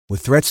With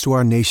threats to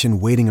our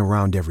nation waiting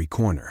around every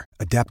corner,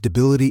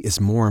 adaptability is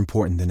more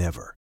important than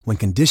ever. When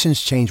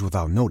conditions change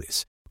without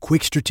notice,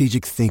 quick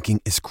strategic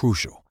thinking is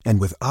crucial.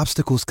 And with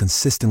obstacles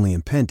consistently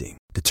impending,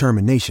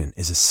 determination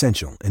is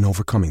essential in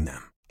overcoming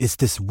them. It's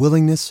this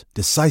willingness,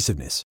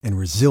 decisiveness, and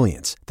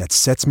resilience that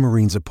sets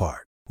Marines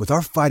apart. With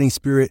our fighting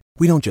spirit,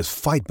 we don't just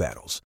fight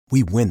battles,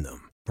 we win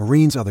them.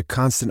 Marines are the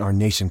constant our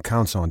nation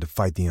counts on to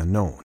fight the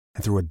unknown.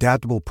 And through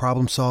adaptable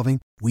problem solving,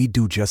 we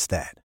do just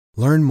that.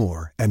 Learn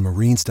more at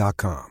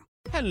marines.com.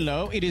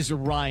 Hello, it is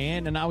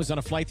Ryan, and I was on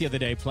a flight the other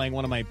day playing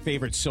one of my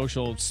favorite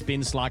social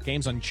spin slot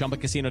games on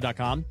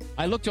ChumbaCasino.com.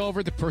 I looked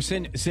over at the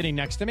person sitting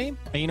next to me,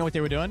 and you know what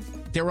they were doing?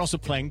 They were also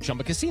playing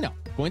Chumba Casino.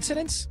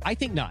 Coincidence? I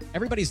think not.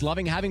 Everybody's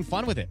loving having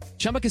fun with it.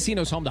 Chumba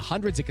Casino is home to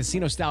hundreds of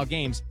casino-style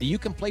games that you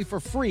can play for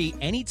free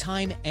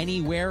anytime,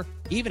 anywhere,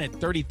 even at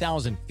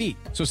 30,000 feet.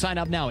 So sign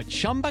up now at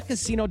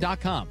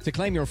ChumbaCasino.com to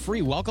claim your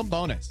free welcome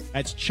bonus.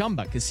 That's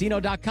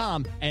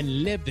ChumbaCasino.com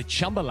and live the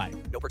Chumba life.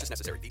 No purchase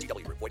necessary.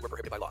 VGW. Void were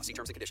prohibited by law. See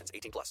terms and conditions.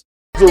 18 plus.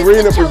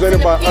 Arena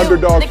presented by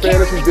Underdog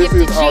Fantasy. This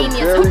is our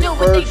very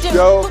first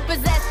show.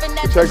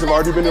 The checks have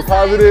already been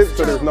deposited,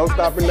 so there's no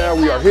stopping now.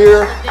 We are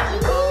here.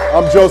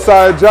 I'm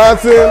Josiah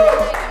Johnson.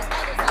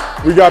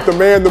 We got the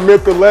man, the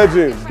myth, the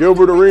legend,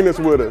 Gilbert Arenas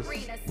with us.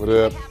 What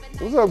up?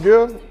 What's up,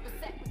 Gil?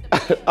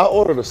 I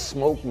ordered a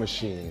smoke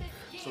machine.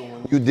 So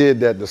when you did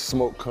that, the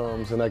smoke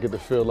comes and I get to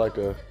feel like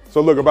a...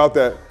 So look, about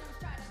that,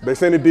 they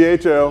sent it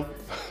DHL,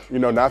 you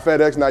know, not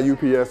FedEx, not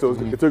UPS, so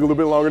it took a little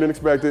bit longer than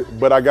expected,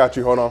 but I got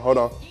you. Hold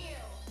on.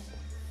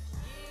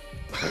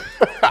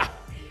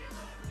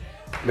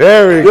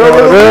 There we go.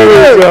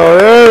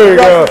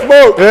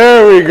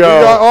 We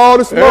got all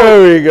the smoke.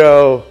 There we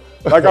go.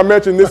 Like I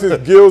mentioned, this is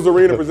Gil's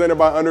Arena presented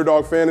by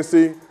Underdog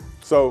Fantasy.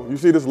 So you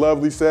see this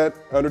lovely set,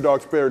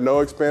 Underdog spared no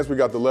expense. We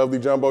got the lovely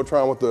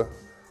Jumbotron with the,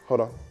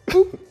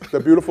 the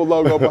beautiful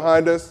logo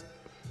behind us.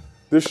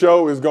 This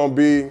show is gonna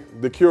be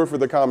the cure for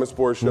the common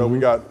sports show. We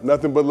got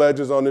nothing but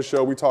legends on this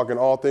show. We talking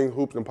all things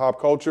hoops and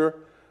pop culture.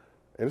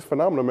 And it's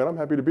phenomenal, man. I'm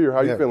happy to be here.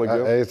 How you feeling,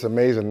 Gil? It's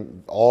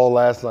amazing. All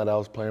last night I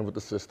was playing with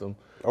the system.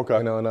 Okay.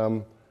 You know,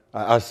 and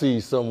I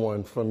see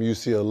someone from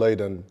UCLA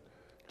done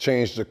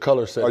changed the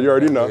color set. Oh, you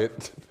already know.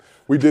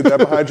 We did that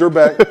behind your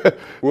back.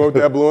 We went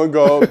with that blue and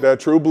gold, that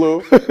true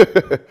blue,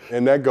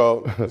 and that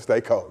gold.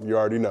 Stay cold. You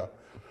already know.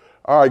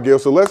 All right, Gil.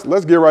 So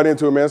let's get right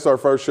into it, man. It's our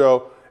first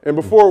show. And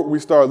before we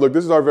start, look,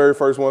 this is our very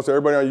first one. So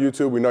everybody on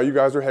YouTube, we know you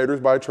guys are haters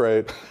by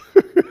trade.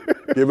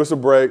 Give us a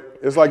break.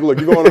 It's like, look,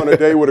 you're going on a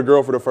date with a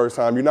girl for the first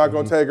time. You're not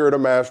going to take her to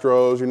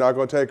Mastro's. You're not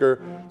going to take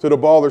her to the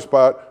baller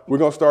spot. We're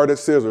going to start at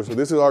Sizzler. So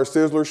this is our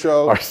Sizzler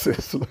show. Our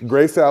Sizzler.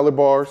 Great salad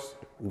bars,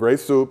 great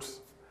soups.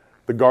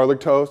 The garlic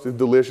toast is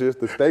delicious.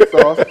 The steak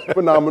sauce,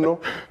 phenomenal.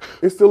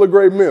 It's still a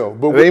great meal.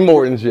 But it ain't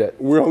Morton's yet.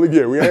 We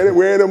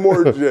ain't at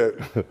Morton's yet.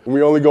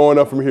 We only going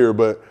up from here.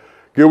 But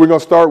Gil, we're going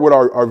to start with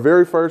our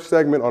very first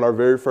segment on our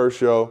very first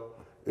show.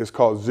 It's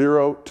called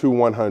 0 to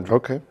 100.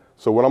 Okay.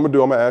 So what I'm going to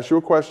do, I'm going to ask you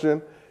a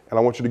question, and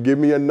I want you to give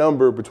me a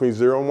number between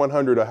 0 and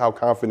 100 of how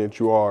confident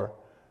you are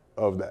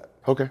of that.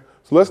 Okay.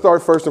 So let's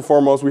start first and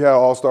foremost. We had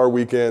All-Star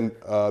Weekend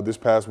this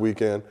past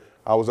weekend.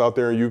 I was out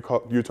there in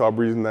Utah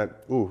breathing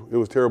that, it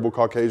was terrible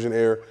Caucasian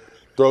air.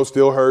 Throat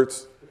still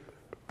hurts.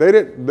 They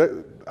did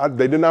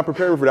not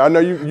prepare me for that. I know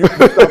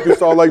you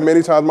saw like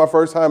many times. My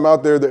first time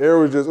out there, the air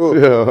was just,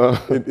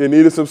 it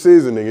needed some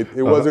seasoning.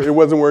 It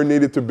wasn't where it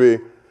needed to be.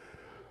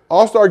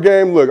 All-Star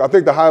game, look, I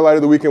think the highlight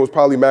of the weekend was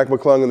probably Mac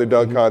McClung in the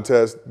dunk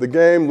contest. The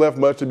game left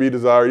much to be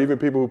desired. Even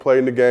people who played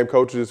in the game,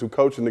 coaches who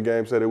coached in the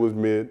game said it was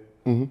mid.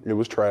 It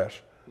was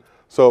trash.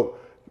 So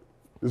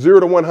 0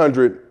 to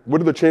 100, what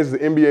are the chances the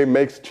NBA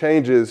makes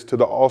changes to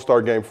the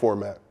All-Star game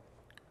format?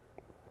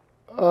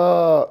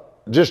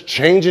 Just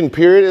changing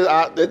period.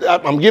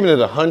 I'm giving it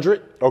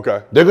 100.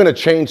 Okay. They're going to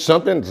change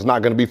something. It's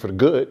not going to be for the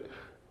good.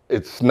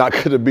 It's not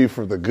going to be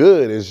for the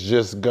good. It's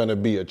just going to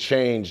be a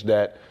change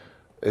that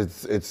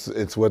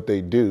it's what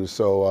they do.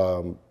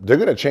 So they're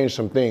going to change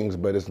some things,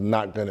 but it's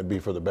not going to be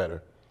for the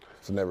better.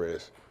 It never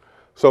is.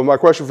 So my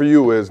question for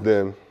you is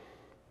then,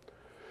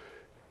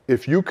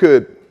 if you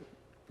could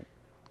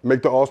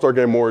make the All-Star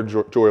game more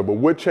enjoyable,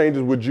 what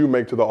changes would you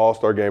make to the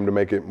All-Star game to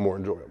make it more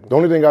enjoyable? The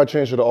only thing I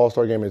change to the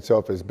All-Star game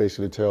itself is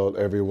basically tell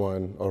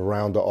everyone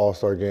around the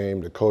All-Star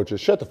game, the coaches,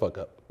 shut the fuck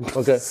up.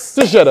 Okay?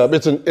 Just shut up.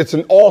 It's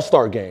an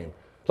All-Star game.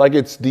 Like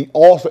it's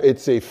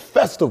a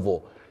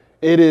festival.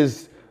 It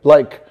is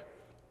like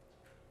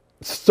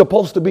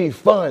supposed to be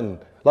fun.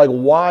 Like,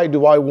 why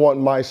do I want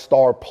my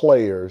star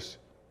players?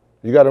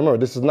 You got to remember,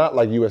 this is not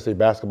like USA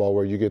basketball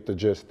where you get to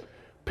just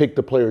pick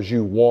the players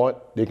you want.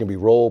 They can be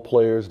role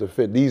players to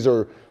fit. These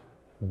are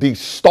the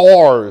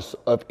stars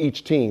of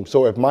each team.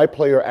 So if my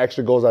player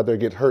actually goes out there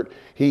and gets hurt,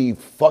 he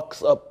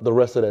fucks up the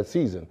rest of that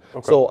season.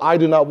 Okay. So I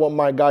do not want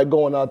my guy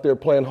going out there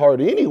playing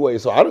hard anyway.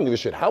 So I don't give a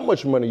shit how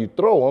much money you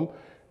throw him.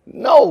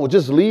 No,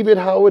 just leave it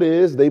how it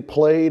is. They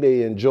play,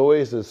 they enjoy,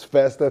 it's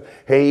festive.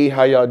 Hey,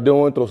 how y'all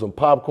doing? Throw some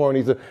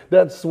popcorn.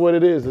 That's what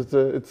it is.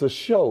 It's a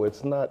show.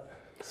 It's not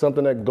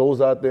something that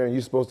goes out there and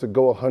you're supposed to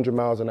go 100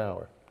 miles an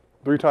hour.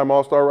 3-time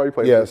All-Star, right? You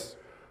played yes.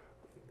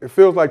 it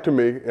feels like to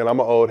me, and I'm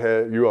an old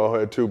head, you old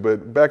head too,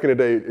 but back in the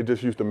day, it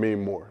just used to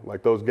mean more.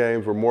 Like those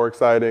games were more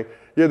exciting.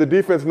 Yeah, the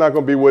defense is not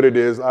going to be what it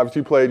is.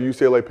 Obviously, you played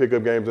UCLA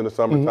pickup games in the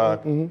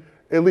summertime.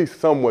 At least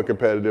somewhat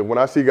competitive. When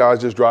I see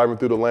guys just driving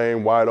through the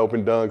lane, wide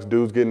open dunks,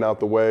 dudes getting out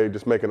the way,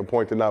 just making a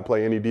point to not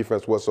play any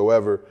defense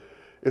whatsoever,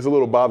 it's a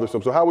little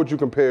bothersome. So how would you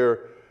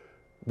compare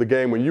the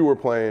game when you were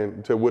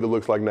playing to what it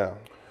looks like now?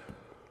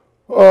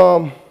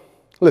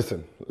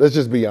 Listen, let's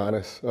just be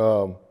honest.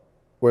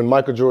 When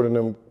Michael Jordan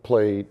and them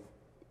played,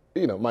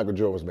 Michael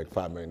Jordan was making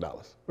 $5 million,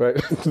 right?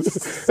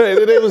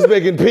 They was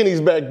making pennies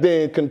back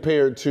then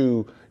compared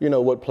to,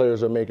 what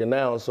players are making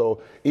now.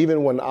 So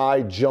even when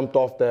I jumped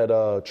off that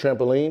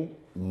trampoline,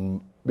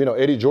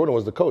 Eddie Jordan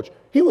was the coach.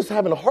 He was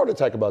having a heart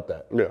attack about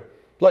that. Yeah.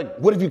 Like,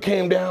 what if you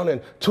came down and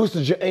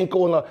twisted your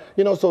ankle?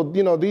 And, so,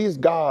 these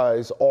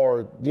guys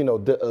are,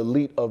 the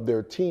elite of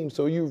their team.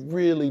 So you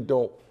really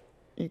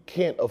you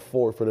can't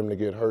afford for them to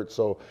get hurt.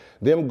 So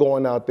them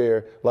going out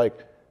there,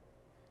 like,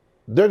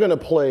 they're going to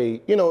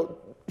play,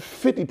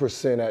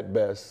 50% at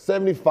best.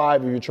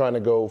 75 if you're trying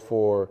to go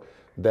for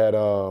that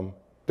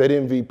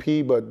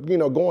MVP. But,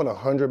 going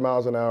 100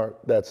 miles an hour,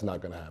 that's not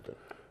going to happen.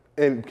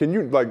 And can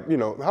you,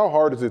 how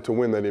hard is it to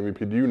win that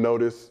MVP? Do you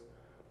notice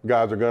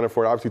guys are gunning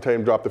for it? Obviously,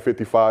 Tatum dropped the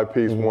 55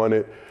 piece, won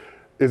it.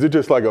 Is it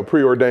just like a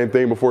preordained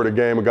thing before the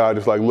game? A guy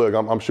just like, look,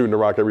 I'm shooting the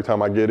rock every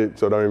time I get it,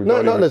 so don't even.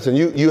 No. Listen,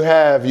 you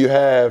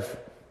have,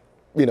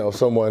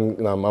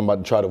 someone. I'm about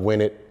to try to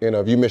win it.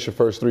 If you miss your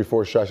first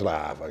 3-4 shots, you're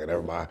like, fuck it,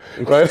 never mind,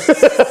 right?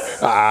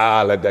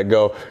 Let that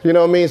go. You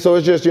know what I mean? So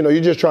it's just,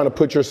 you're just trying to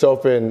put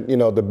yourself in,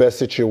 the best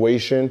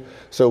situation.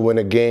 So when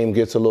a game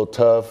gets a little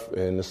tough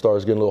and it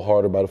starts getting a little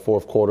harder by the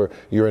fourth quarter,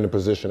 you're in a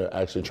position to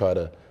actually try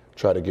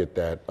to get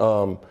that.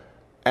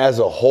 As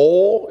a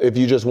whole, if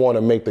you just want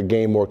to make the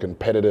game more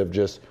competitive,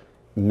 just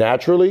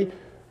naturally,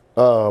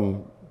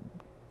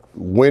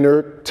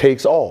 winner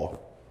takes all.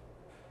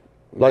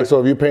 Like, so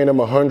if you're paying them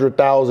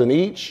 $100,000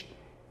 each,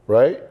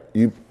 right?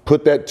 You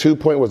put that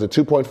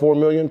 2.4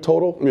 million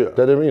total? Yeah.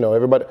 That,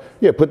 everybody,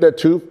 put that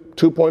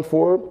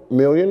 2.4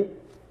 million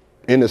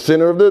in the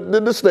center of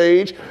the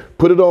stage,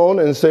 put it on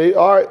and say,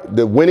 all right,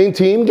 the winning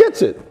team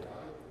gets it.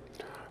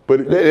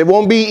 But it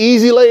won't be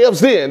easy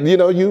layups then,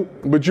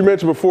 But you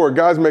mentioned before,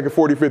 guys making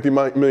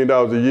 $40-50 million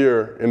a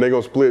year, and they're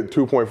going to split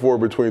 2.4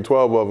 between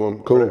 12 of them.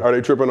 Cool. Are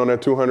they tripping on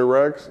that 200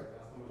 racks?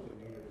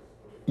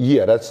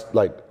 Yeah, that's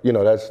like, I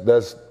get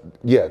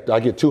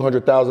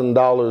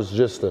 $200,000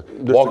 just to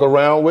walk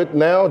around with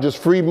now, just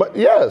free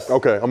money. Yes.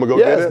 Okay, I'm gonna go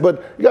get it.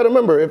 But you got to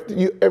remember, if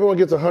everyone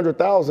gets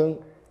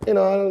 $100,000, I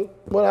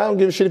don't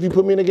give a shit if you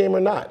put me in a game or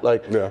not.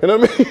 Like, yeah. You know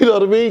what I mean? You know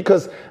what I mean?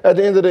 Because at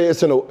the end of the day,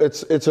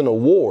 it's an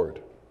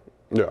award.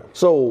 Yeah.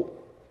 So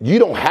you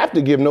don't have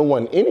to give no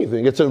one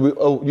anything.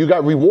 You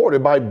got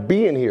rewarded by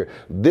being here.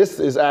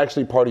 This is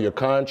actually part of your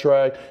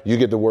contract. You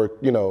get to work,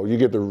 you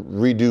get to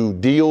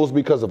redo deals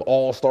because of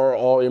All-Star,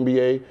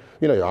 All-NBA.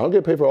 I don't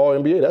get paid for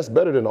All-NBA. That's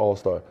better than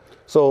All-Star.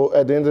 So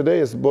at the end of the day,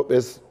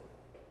 it's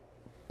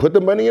put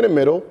the money in the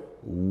middle.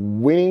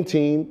 Winning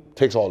team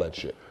takes all that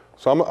shit.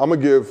 So I'm going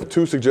to give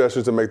 2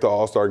 suggestions to make the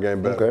All-Star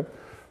game better. Okay.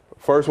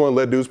 First one,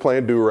 let dudes play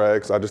in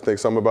do-rags. I just think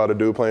something about a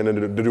dude playing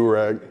in the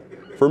do-rag.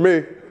 For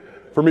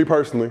me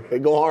personally. They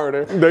go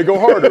harder. They go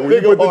harder.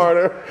 They go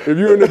harder. If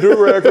you're in the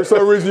do-rag for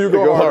some reason, you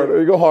go harder.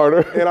 You go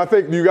harder. And I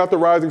think you got the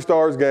Rising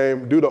Stars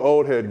game, do the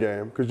old head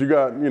game. Because you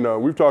got,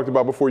 we've talked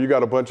about before, you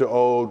got a bunch of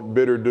old,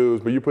 bitter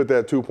dudes, but you put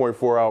that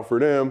 2.4 out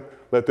for them,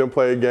 let them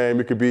play a game.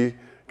 It could be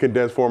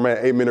condensed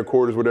format, 8-minute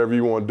quarters, whatever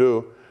you want to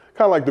do.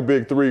 Kind of like the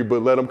big 3,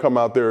 but let them come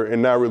out there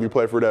and not really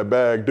play for that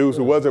bag. Dudes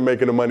who wasn't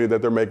making the money that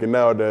they're making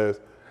nowadays.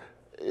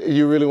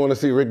 You really want to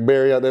see Rick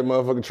Barry out there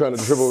motherfucker trying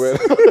to dribble, man?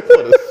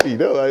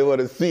 I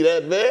want to see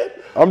that, man.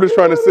 I'm just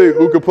trying to see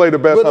who could play the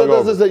best.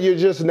 But you're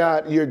just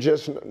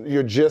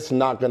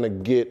not gonna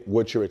get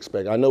what you're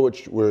expecting. I know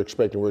what we're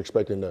expecting. We're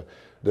expecting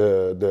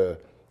the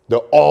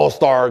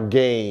All-Star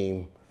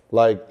game,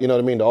 like, you know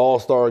what I mean? The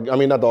All-Star,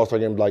 not the All-Star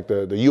game, like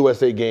the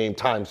USA game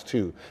times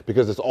 2,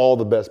 because it's all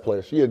the best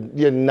players.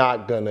 You're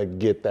not gonna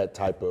get that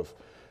type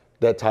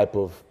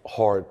of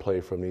hard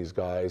play from these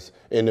guys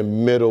in the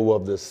middle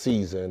of the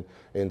season.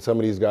 And some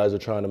of these guys are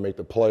trying to make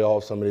the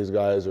playoffs. Some of these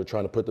guys are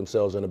trying to put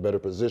themselves in a better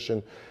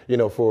position,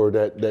 for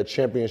that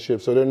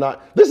championship. So they're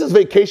not, this is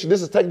vacation.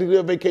 This is technically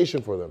a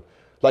vacation for them.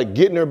 Like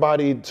getting their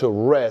body to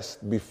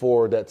rest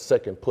before that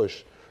second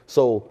push.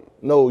 So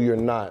no, you're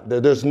not.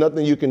 There's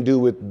nothing you can do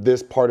with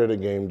this part of the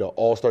game, the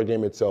All-Star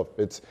game itself.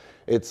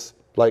 It's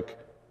like,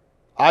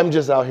 I'm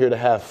just out here to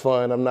have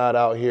fun. I'm not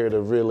out here to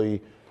really,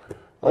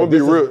 I'm gonna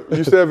be real.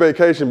 You said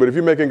vacation, but if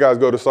you're making guys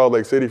go to Salt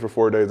Lake City for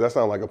 4 days, that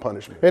sounds like a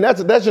punishment. And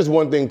that's just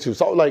one thing too.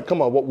 So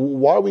come on,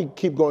 why we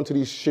keep going to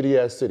these shitty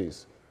ass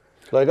cities?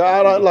 Like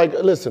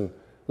listen,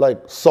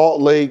 like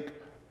Salt Lake,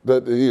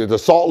 the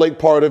Salt Lake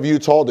part of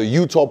Utah, the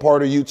Utah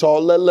part of Utah,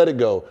 let it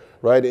go,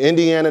 right?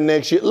 Indiana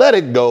next year, let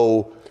it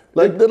go.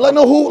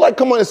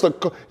 Come on,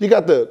 you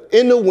got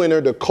in the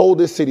winter, the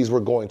coldest cities we're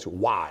going to.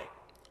 Why?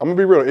 I'm gonna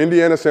be real.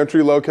 Indiana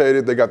centrally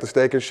located. They got the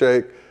Steak and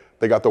Shake.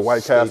 They got the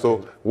White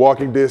Castle,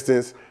 walking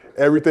distance.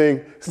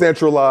 everything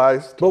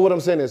centralized. But what I'm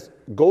saying is,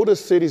 go to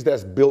cities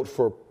that's built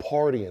for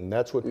partying.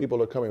 That's what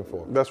people are coming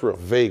for. That's real.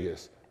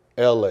 Vegas,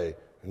 LA,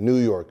 New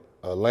York,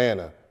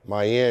 Atlanta,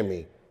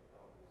 Miami.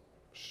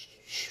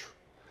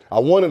 I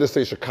wanted to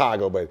say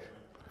Chicago, but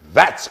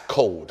that's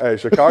cold. Hey,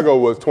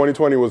 Chicago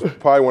 2020 was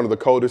probably one of the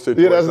coldest Yeah,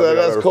 situations.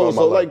 that's cold.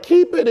 So like,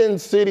 keep it in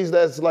cities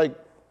that's like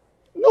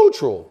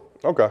neutral.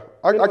 Okay,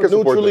 I can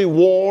support neutrally that.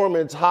 warm.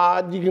 It's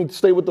hot. You can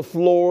stay with the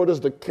Floridas,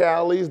 the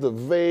Calis, the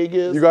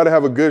Vegas. You got to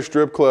have a good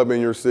strip club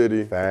in your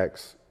city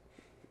Facts.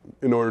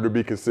 in order to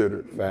be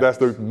considered. Facts. That's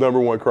the number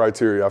one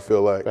criteria, I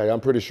feel like. I'm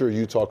pretty sure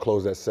Utah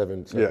closed at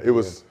 7. Yeah, it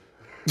was.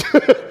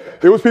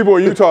 It was people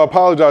in Utah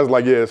apologizing,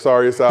 like, yeah,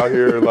 sorry, it's out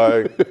here,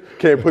 like,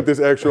 can't put this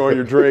extra on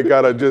your drink,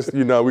 gotta just,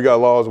 we got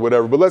laws,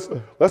 whatever. But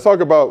let's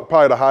talk about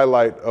probably the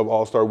highlight of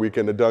All-Star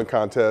Weekend, the dunk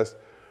contest.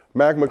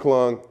 Mac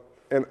McClung,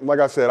 and like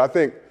I said, I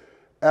think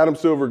Adam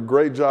Silver,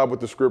 great job with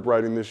the script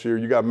writing this year.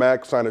 You got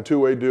Mac sign a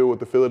 2-way deal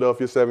with the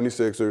Philadelphia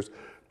 76ers.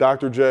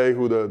 Dr. J,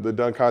 who the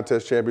dunk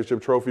contest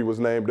championship trophy was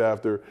named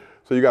after.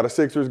 So you got a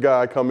Sixers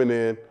guy coming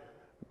in.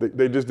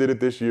 They just did it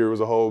this year. It was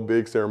a whole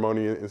big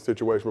ceremony and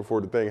situation before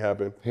the thing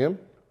happened. Him?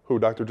 Who,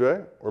 Dr.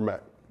 J or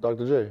Mac?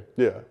 Dr. J.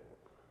 Yeah.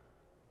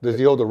 Does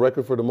he hold the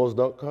record for the most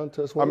dunk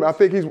contest I winners? mean, I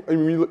think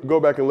you go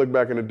back and look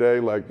back in the day,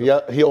 like. Yeah,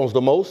 he owns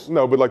the most?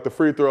 No, but like the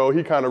free throw,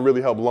 he kind of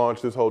really helped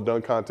launch this whole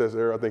dunk contest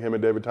era. I think him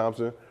and David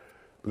Thompson.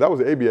 But that was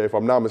the ABA, if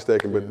I'm not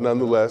mistaken. But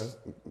nonetheless,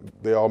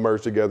 they all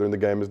merged together and the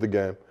game is the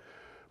game.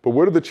 But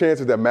what are the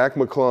chances that Mac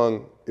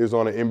McClung is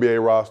on an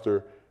NBA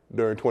roster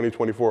during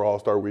 2024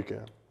 All-Star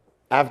Weekend?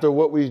 After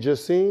what we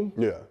just seen,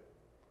 Yeah.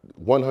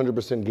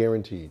 100%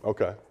 guaranteed.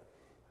 Okay.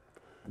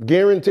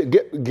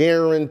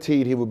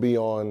 Guaranteed he will be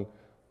on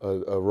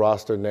a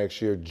roster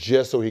next year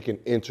just so he can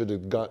enter the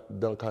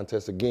dunk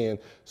contest again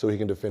so he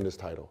can defend his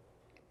title.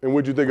 And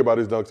what'd you think about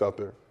his dunks out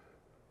there?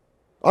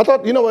 I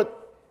thought, you know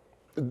what?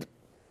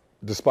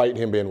 Despite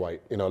him being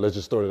white, let's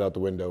just throw it out the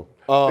window.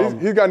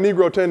 He's got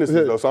Negro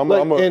tendencies, though,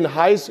 so in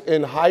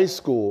high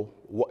school,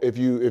 if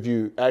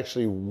you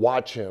actually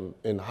watch him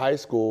in high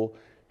school,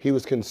 he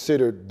was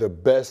considered the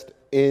best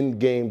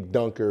in-game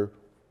dunker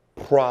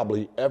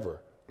probably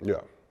ever.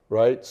 Yeah.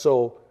 Right?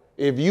 So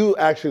if you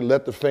actually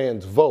let the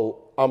fans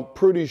vote, I'm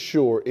pretty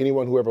sure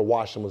anyone who ever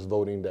watched him was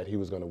voting that he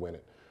was going to win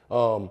it.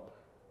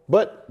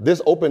 But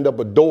this opened up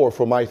a door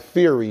for my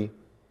theory.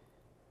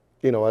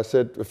 I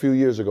said a few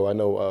years ago, I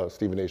know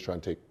Stephen A's trying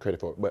to take credit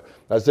for it, but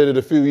I said it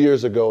a few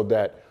years ago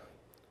that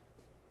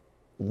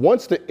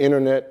once the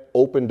internet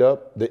opened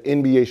up, the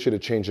NBA should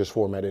have changed its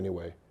format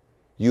anyway.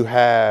 You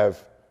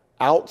have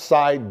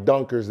outside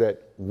dunkers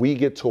that we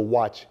get to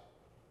watch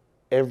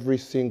every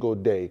single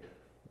day,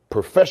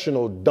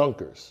 professional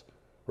dunkers,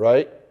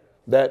 right?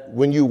 That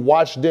when you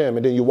watch them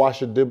and then you watch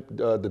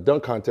the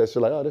dunk contest,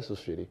 you're like, oh, this is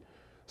shitty.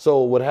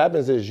 So what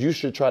happens is you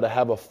should try to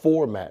have a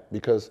format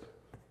because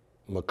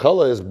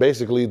McCullough is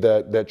basically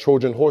that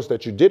Trojan horse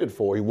that you did it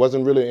for. He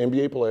wasn't really an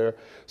NBA player.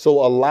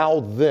 So allow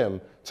them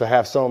to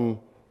have some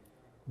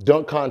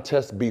dunk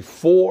contest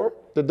before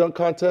the dunk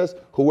contest.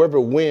 Whoever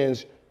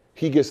wins,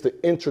 he gets to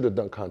enter the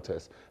dunk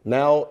contest.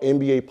 Now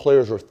NBA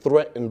players are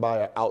threatened by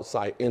an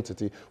outside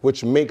entity,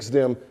 which makes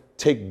them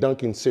take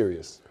dunking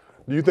serious.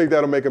 Do you think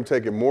that'll make him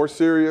take it more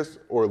serious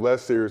or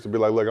less serious to be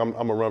like, look, I'm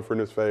going to run for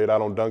this fade. I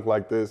don't dunk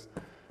like this.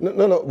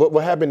 No.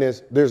 What happened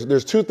is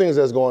there's two things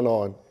that's going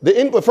on.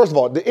 First of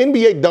all, the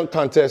NBA dunk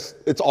contest,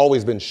 it's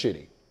always been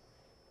shitty.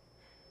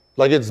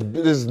 Like it's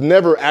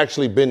never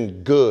actually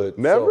been good.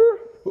 Never?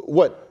 So,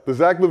 what? The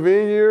Zach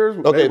LaVine years,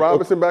 Okay, Nate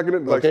Robinson back in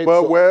it, like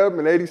Spud Webb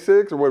in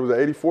 86, or what was it,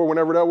 84,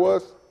 whenever that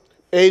was?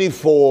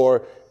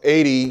 84,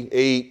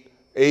 88,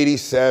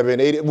 87,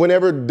 80,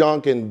 whenever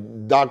Dunk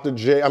and Dr.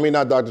 J, I mean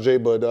not Dr. J,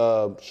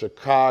 but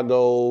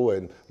Chicago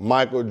and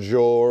Michael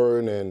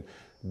Jordan and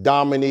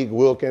Dominique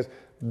Wilkins,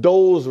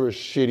 those were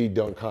shitty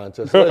dunk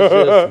contests. Let's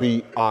just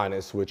be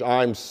honest, which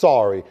I'm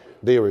sorry.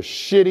 They were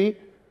shitty.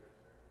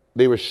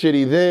 They were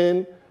shitty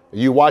then.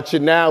 You watch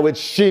it now, it's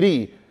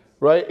shitty,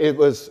 right? It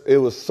was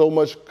so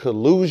much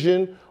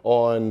collusion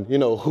on,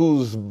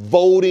 who's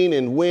voting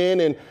and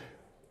when. And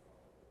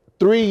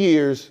 3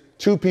 years,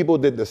 2 people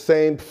did the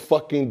same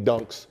fucking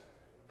dunks,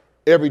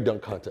 every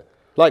dunk contest.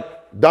 Like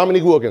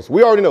Dominique Wilkins,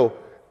 we already know,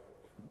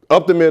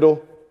 up the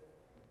middle,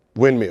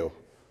 windmill.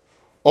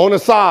 On the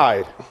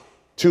side,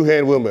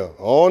 2-hand windmill.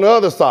 On the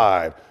other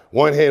side,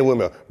 1-hand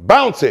windmill.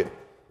 Bounce it,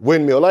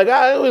 windmill. Like,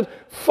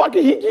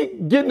 he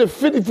getting the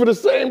 50 for the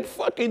same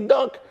fucking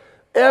dunk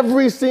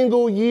every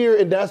single year,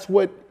 and that's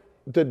what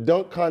the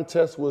dunk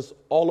contest was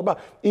all about.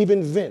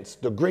 Even Vince,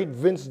 the great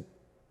Vince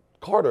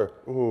Carter.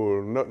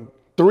 Ooh, no.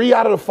 3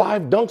 out of the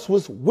 5 dunks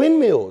was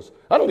windmills.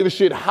 I don't give a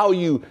shit how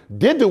you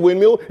did the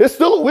windmill. It's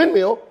still a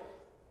windmill.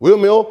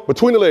 Windmill,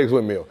 between the legs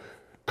windmill.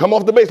 Come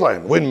off the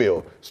baseline,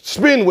 windmill.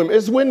 Spin windmill.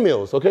 It's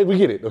windmills, okay? We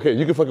get it. Okay,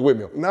 you can fucking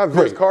windmill. Not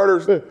Vince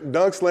Carter's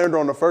dunk slander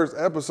on the first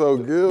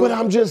episode, Gil. But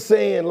I'm just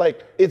saying,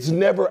 like, it's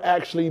never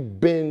actually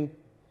been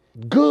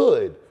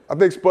good. I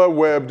think Spud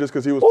Webb, just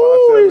because he was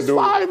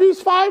 5'7".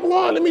 He's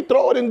 5'1". Let me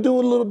throw it and do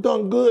a little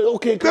dunk good.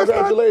 Okay,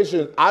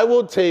 congratulations. I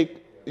will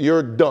take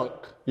your dunk,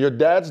 Your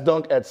dad's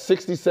dunk at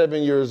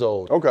 67 years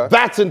old. Okay.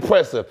 That's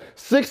impressive.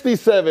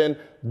 67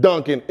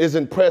 dunking is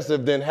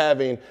impressive than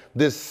having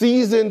this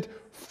seasoned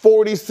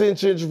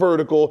 46-inch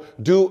vertical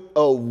do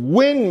a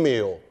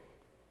windmill.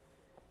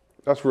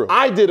 That's real.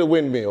 I did a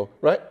windmill,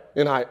 right,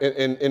 in the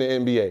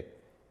NBA.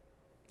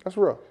 That's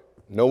real.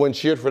 No one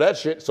cheered for that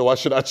shit, so why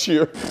should I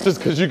cheer just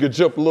because you could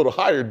jump a little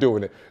higher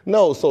doing it?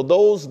 No, so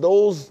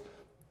those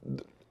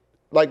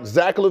like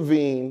Zach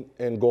LaVine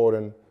and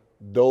Gordon,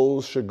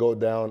 those should go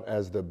down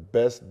as the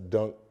best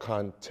dunk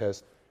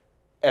contest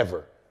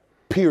ever.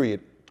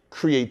 Period.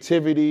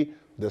 Creativity,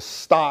 the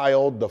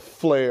style, the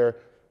flair,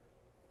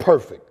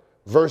 perfect.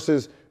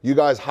 Versus you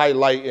guys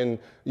highlighting,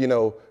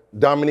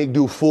 Dominique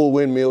do full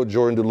windmill,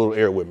 Jordan do a little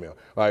air windmill.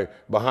 Right?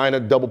 Behind a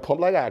double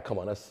pump, like, come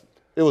on,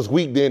 it was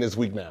weak then, it's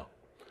weak now.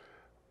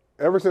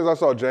 Ever since I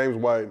saw James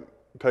White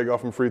take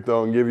off from free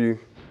throw and give you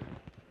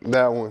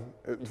that one,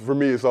 for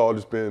me, it's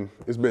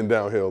been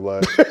downhill.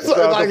 Like, shout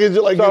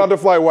out to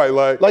Flight White,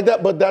 like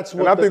that. But that's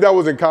what. And I think that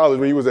was in college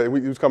when he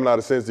was coming out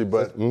of Cincy.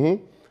 But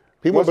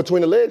he went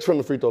between the legs from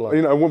the free throw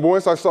line.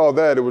 Once I saw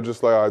that, it was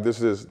just like, all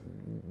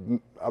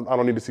right, I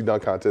don't need to see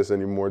dunk contests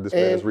anymore. This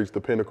man has reached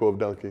the pinnacle of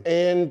dunking.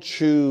 And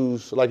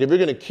choose, like, if you're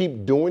gonna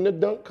keep doing the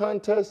dunk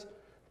contest,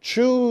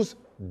 choose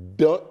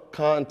dunk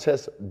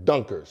contest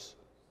dunkers.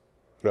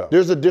 Yeah.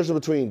 There's a difference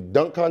between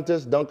dunk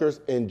contest dunkers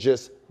and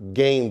just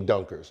game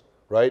dunkers.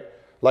 Right?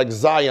 Like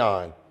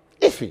Zion,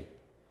 iffy.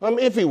 I'm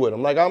iffy with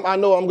him. Like, I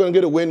know I'm going to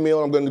get a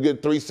windmill, I'm going to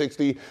get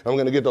 360, I'm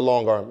going to get the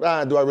long arm.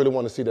 Do I really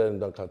want to see that in the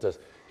dunk contest?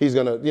 He's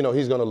going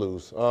to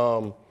lose.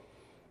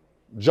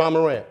 John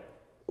Morant,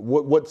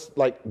 what's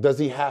like, does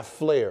he have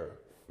flair?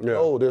 Yeah.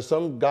 Oh, there's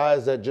some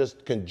guys that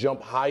just can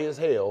jump high as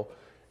hell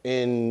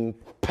in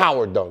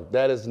power dunk.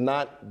 That is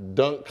not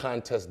dunk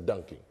contest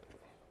dunking.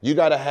 You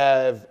got to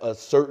have a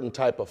certain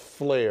type of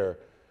flair.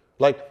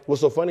 Like,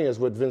 what's so funny is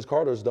with Vince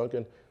Carter's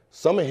dunking,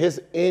 some of his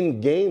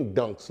in-game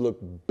dunks look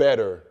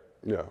better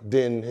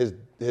than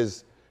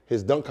his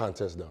dunk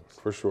contest dunks.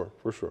 For sure.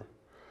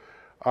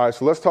 All right,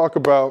 so let's talk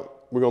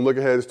about, we're going to look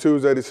ahead. It's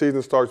Tuesday. The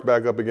season starts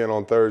back up again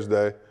on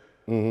Thursday.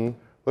 Mm-hmm.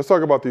 Let's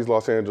talk about these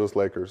Los Angeles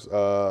Lakers.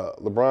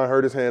 LeBron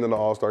hurt his hand in the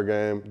All-Star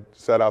game,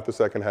 sat out the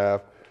second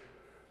half.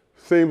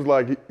 Seems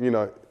like,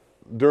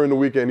 during the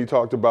weekend he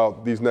talked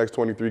about these next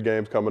 23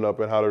 games coming up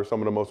and how they're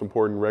some of the most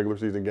important regular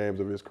season games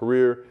of his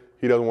career.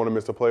 He doesn't want to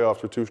miss the playoffs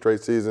for 2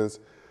 straight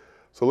seasons.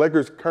 So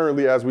Lakers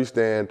currently, as we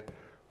stand,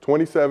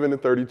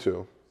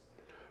 27-32,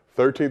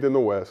 13th in the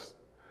West.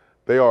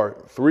 They are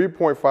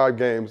 3.5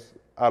 games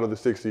out of the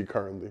 6th seed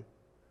currently.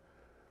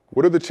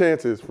 What are the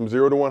chances from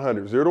 0 to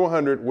 100? 0 to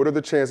 100, what are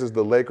the chances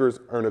the Lakers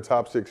earn a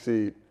top 6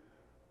 seed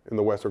in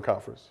the Western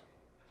Conference?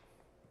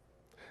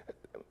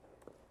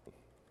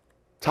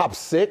 Top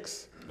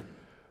 6?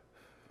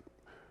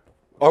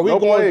 Are we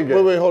going?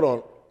 Wait, hold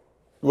on.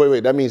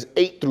 Wait, that means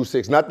 8 through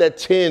 6, not that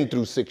 10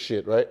 through 6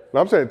 shit, right? No,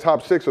 I'm saying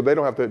top 6, so they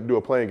don't have to do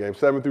a playing game.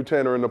 7 through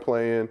 10 are in the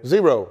play-in.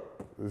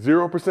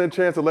 0%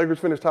 chance the Lakers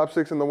finish top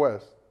 6 in the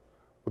West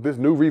with this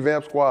new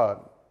revamped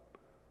squad.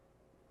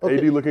 Okay.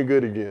 AD looking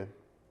good again.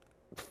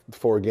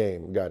 For a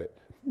game, got it.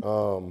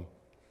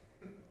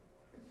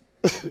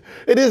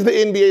 It is the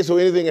NBA, so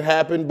anything can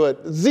happen,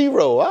 but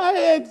 0.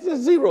 It's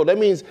 0. That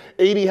means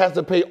AD has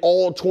to play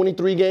all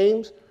 23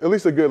 games. At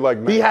least a good,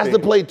 19. He has to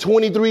play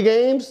 23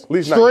 games at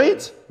least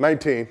straight?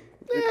 19.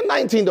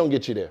 19 don't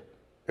get you there.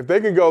 If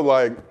they can go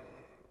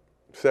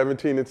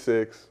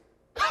 17-6.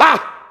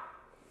 Ha!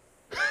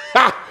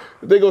 Ha!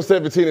 If they go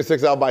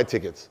 17-6, I'll buy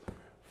tickets.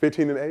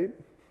 15-8?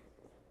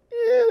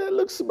 Yeah, that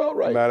looks about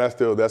right. Nah, that's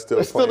still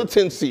still playing. a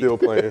 10 seed.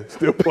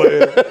 Still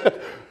playing.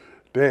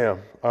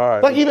 Damn. All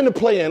right. Like even the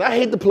play-in. I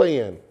hate the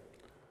play-in.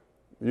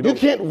 You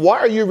can't. Why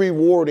are you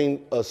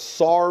rewarding a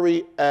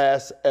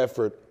sorry-ass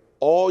effort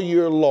all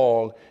year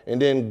long and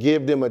then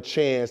give them a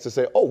chance to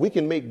say, oh, we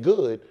can make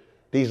good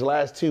these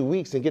last 2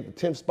 weeks and get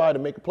the 10th spot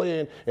and make a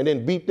play-in and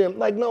then beat them?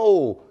 Like,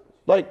 no.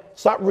 Like,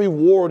 stop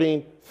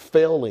rewarding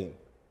failing.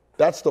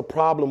 That's the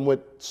problem with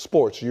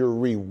sports. You're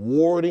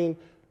rewarding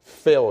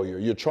failure.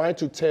 You're trying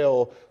to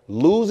tell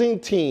losing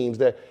teams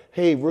that,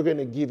 hey, we're going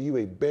to give you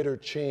a better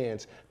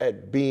chance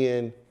at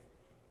being.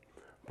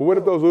 But what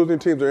if those losing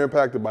teams are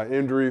impacted by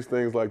injuries,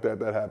 things like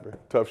that happen?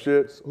 Tough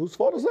shit. Whose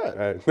fault is that?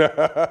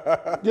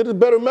 Hey. Get a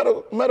better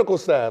medical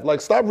staff. Like,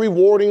 stop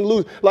rewarding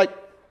lose. Like,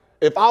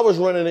 if I was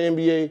running the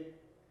NBA,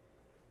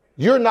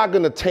 you're not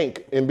going to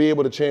tank and be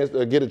able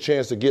to get a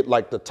chance to get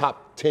like the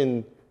top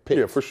 10 picks.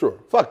 Yeah, for sure.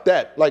 Fuck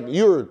that. Like,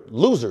 you're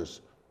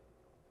losers.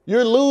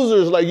 You're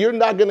losers. Like, you're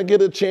not going to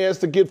get a chance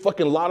to get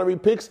fucking lottery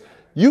picks.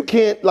 You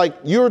can't, like,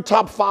 you're a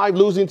top 5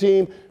 losing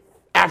team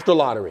after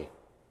lottery.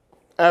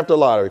 After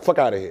lottery. Fuck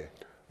out of here.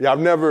 Yeah, I've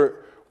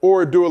never,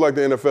 or do it like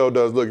the NFL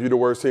does. Look, you're the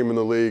worst team in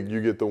the league,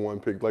 you get the 1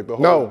 pick. Like the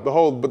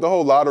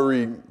whole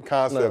lottery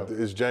concept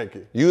is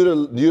janky. You're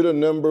the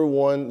number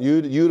 1,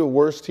 you're the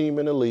worst team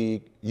in the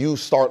league. You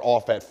start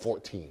off at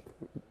 14.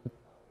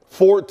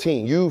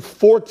 14. You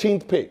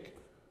 14th pick.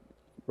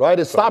 Right?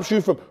 It stops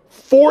you from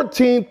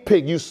 14th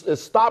pick. It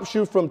stops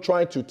you from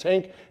trying to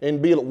tank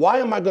and be like, why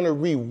am I going to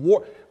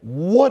reward?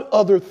 What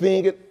other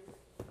thing?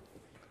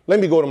 let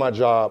me go to my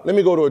job. Let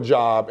me go to a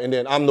job, and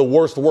then I'm the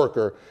worst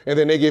worker, and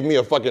then they give me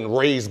a fucking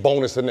raise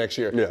bonus the next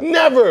year. Yeah.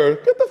 Never.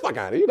 Get the fuck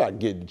out of here. You're not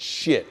getting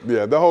shit.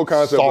 Yeah, the whole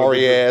concept.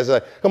 Sorry ass.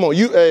 Come on,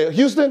 you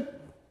Houston,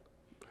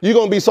 you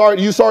gonna be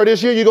sorry. You sorry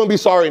this year, you're gonna be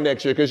sorry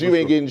next year because you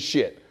ain't getting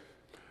shit.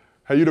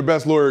 Hey, you the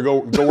best lawyer, go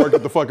work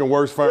at the fucking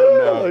worst firm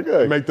now. Like,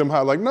 hey. Make them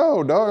hot. Like,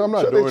 no, dog, I'm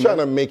not doing They're trying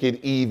that. to make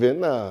it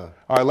even. Nah.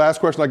 All right, last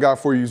question I got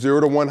for you,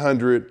 0 to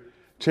 100.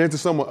 Chances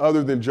someone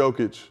other than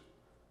Jokic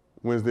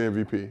wins the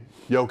MVP.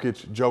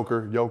 Jokic,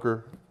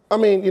 Joker. I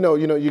mean,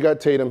 you got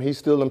Tatum. He's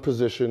still in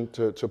position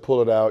to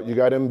pull it out. You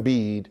got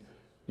Embiid,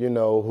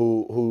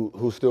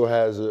 who still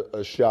has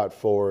a shot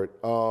for it.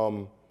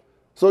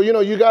 So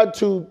you got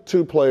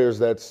two players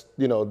that's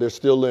they're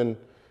still in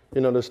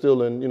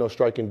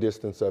striking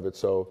distance of it.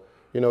 So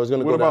it's going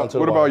to go down to the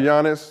What wire.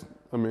 about Giannis?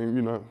 I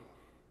mean,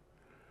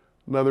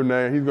 another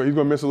name. He's going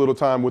to miss a little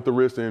time with the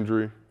wrist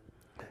injury.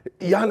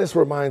 Giannis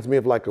reminds me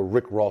of like a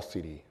Rick Ross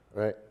CD,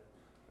 right?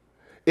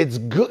 It's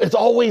good. It's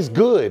always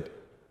good.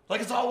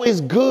 Like it's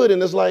always good,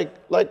 and it's like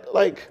be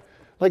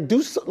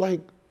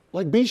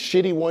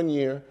shitty one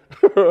year,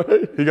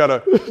 right? He got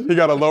a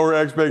lower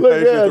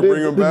expectations to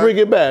bring him back. Bring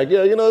it back.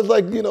 Yeah,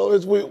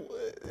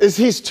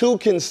 he's too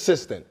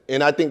consistent,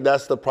 and I think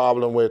that's the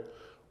problem with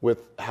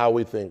how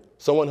we think.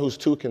 Someone who's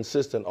too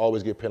consistent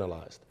always get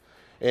penalized,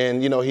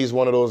 and he's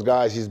one of those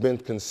guys. He's been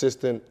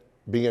consistent,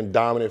 being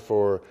dominant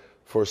for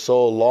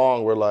so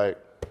long. We're like,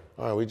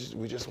 all right, we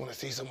just want to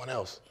see someone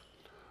else.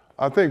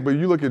 I think, but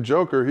you look at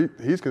Joker,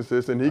 he's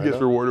consistent. He gets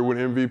rewarded with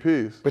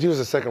MVPs. But he was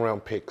a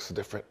second-round pick, so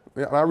different.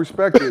 Yeah, and I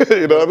respect it.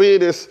 You know what I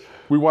mean?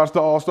 We watched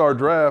the All-Star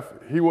draft.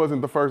 He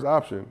wasn't the first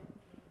option.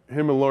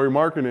 Him and Lauri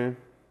Markkanen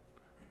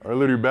are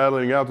literally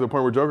battling out to the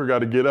point where Joker got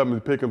to get up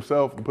and pick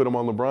himself and put him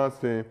on LeBron's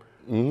team.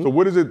 Mm-hmm. So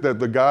what is it that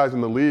the guys in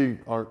the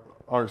league aren't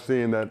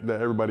seeing that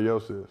everybody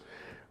else is?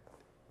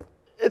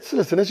 It's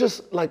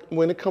just like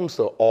when it comes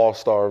to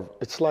All-Star,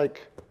 it's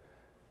like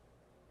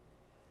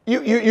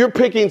you're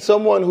picking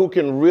someone who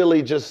can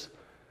really just.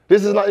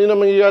 This is not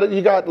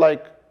you got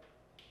like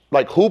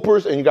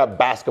hoopers and you got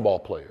basketball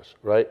players,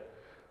 right?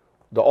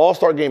 The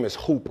All-Star game is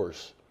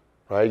hoopers,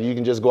 right? You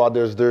can just go out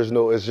there.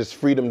 It's just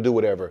freedom to do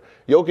whatever.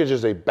 Jokic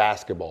is a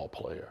basketball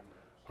player,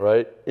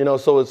 right?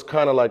 So it's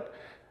kind of like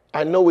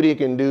I know what he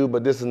can do,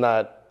 but this is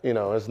not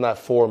it's not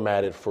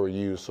formatted for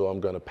you, so I'm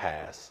gonna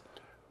pass.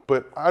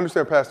 But I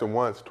understand passing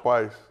once,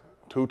 twice,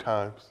 2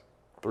 times,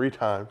 3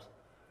 times.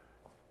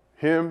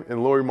 Him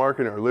and Lauri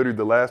Markkanen are literally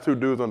the last 2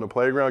 dudes on the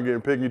playground getting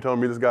picked. You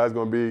telling me this guy's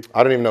going to be...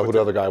 I don't even know who the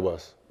other guy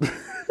was.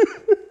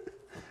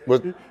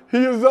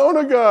 He a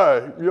Zona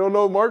guy. You don't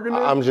know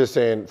Markkanen? I'm just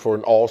saying for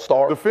an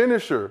all-star. The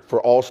finisher.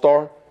 For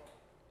all-star.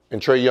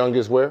 And Trae Young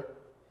is where?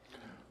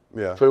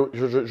 Yeah.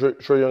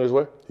 Trae Young is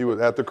where? He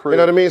was at the crib. You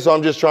know what I mean? So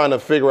I'm just trying to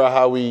figure out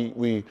how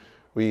we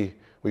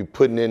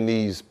putting in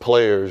these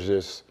players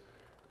just...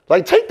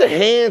 Like, take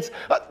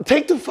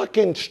the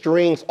fucking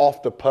strings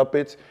off the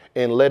puppets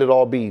and let it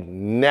all be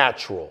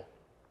natural.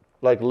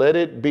 Like,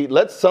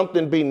 let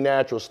something be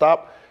natural.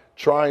 Stop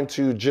trying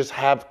to just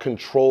have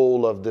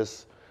control of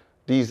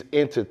these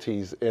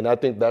entities. And I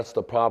think that's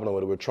the problem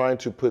with it. We're trying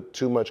to put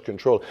too much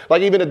control.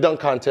 Like, even the dunk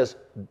contest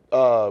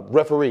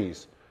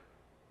referees,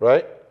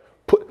 right?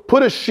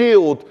 Put a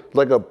shield,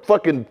 like a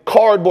fucking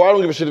cardboard. I don't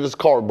give a shit if it's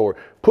cardboard.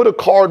 Put a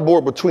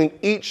cardboard between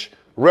each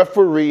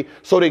referee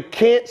so they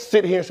can't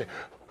sit here and say,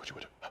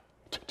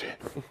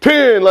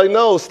 10, like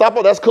no, stop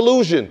it. That's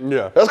collusion.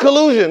 Yeah. That's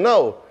collusion.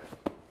 No.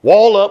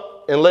 Wall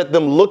up and let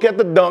them look at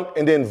the dunk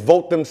and then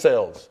vote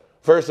themselves.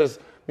 Versus,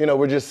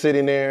 we're just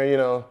sitting there,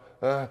 yeah.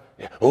 Like,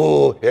 come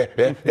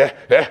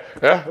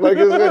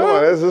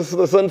on,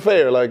 it's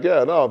unfair. Like,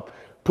 yeah, no.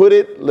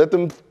 Let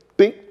them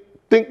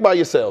think by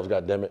yourselves,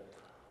 goddammit.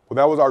 Well,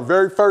 that was our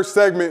very first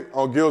segment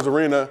on Gil's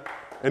Arena.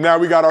 And now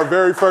we got our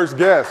very first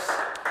guest.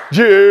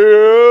 Jip!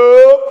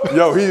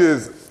 Yo, he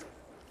is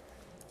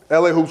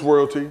LA Hoops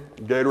royalty,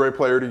 Gatorade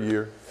Player of the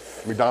Year,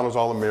 McDonald's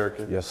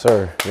All-American. Yes,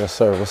 sir. What's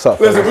up, Listen,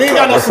 fellas? we ain't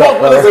got no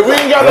smoke. Listen, we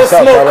ain't got no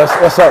smoke.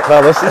 What's up,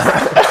 fellas?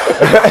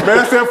 Man,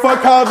 I said,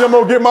 fuck college, I'm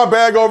going to get my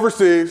bag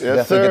overseas.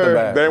 Yes, Definitely get the sir.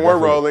 bag. They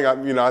weren't Definitely.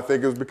 rolling. I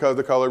think it was because of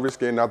the color of his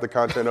skin, not the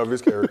content of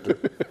his character.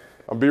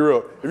 I'll be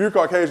real. If you're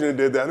Caucasian and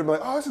did that, I'd be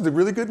like, oh, this is a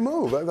really good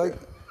move. Like,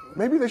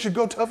 maybe they should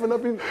go toughen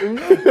up.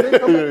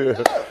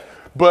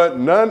 But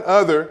none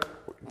other,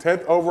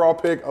 10th overall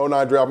pick, 09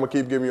 draft. I'm going to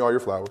keep giving you all your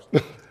flowers.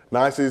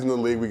 9 seasons in the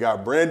league. We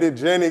got Brandon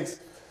Jennings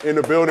in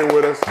the building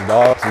with us. The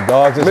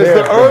dogs is here.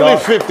 Mr. Early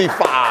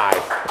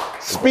 55.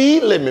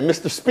 Speed limit,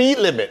 Mr. Speed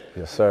Limit.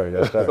 Yes,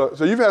 sir.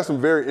 So you've had some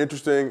very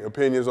interesting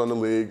opinions on the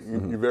league.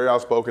 You're very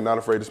outspoken, not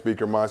afraid to speak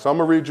your mind. So I'm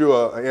going to read you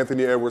an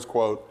Anthony Edwards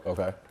quote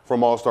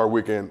from All-Star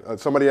Weekend.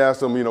 Somebody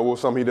asked him, what was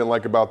something he didn't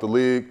like about the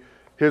league.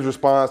 His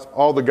response,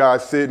 all the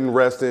guys sitting,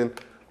 resting,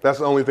 that's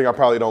the only thing I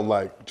probably don't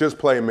like. Just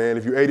play, man.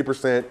 If you're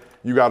 80%,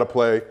 you got to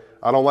play.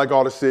 I don't like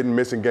all the sitting,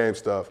 missing game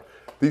stuff.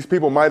 These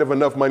people might have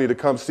enough money to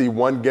come see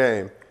one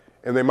game,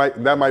 and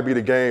that might be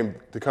the game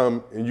to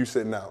come and you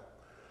sitting out.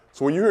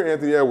 So when you hear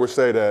Anthony Edwards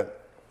say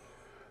that,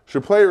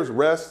 should players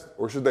rest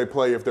or should they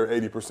play if they're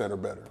 80% or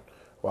better?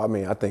 Well, I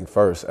mean, I think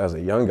first, as a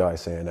young guy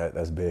saying that,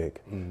 that's big.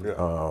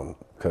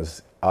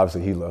 Because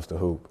obviously he loves to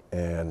hoop.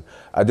 And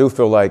I do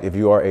feel like if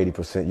you are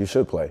 80%, you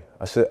should play.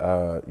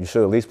 You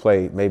should at least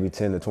play maybe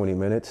 10 to 20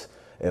 minutes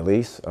at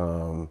least.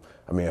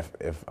 I mean,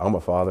 if I'm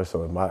a father,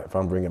 so if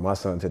I'm bringing my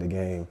son to the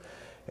game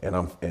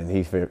and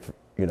he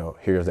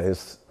hears that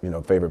his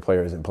favorite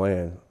player isn't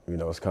playing,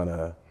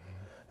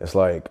 it's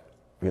like,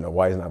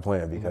 why he's not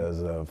playing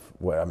because of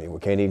what? I mean, where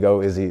can he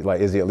go? Is he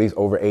at least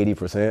over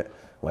 80%?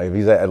 Like if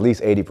he's at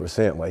least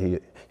 80%,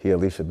 like he at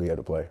least should be able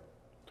to play.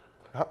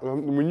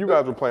 When you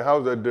guys were playing, how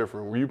was that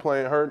different? Were you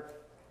playing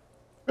hurt?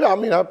 Yeah, I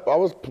mean, I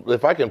was.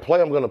 If I can play,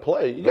 I'm going to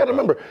play. You got to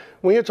remember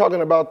when you're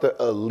talking about the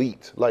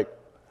elite, like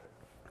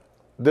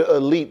the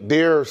elite,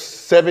 their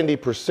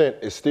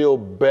 70% is still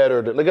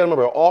better than. Like, got to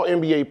remember, all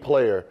NBA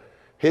player,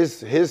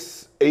 his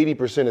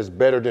 80% is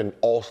better than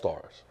all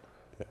stars,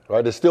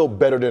 right? It's still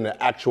better than an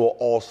actual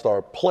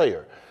all-star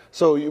player.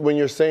 So when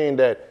you're saying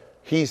that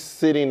he's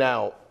sitting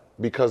out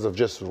because of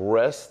just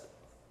rest,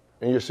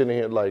 and you're sitting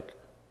here like.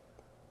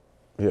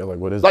 Yeah, like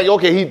what is like, it?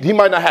 okay, he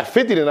might not have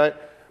 50 tonight,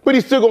 but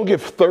he's still going to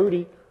give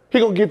 30. He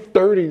going to give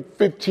 30,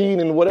 15,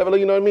 and whatever,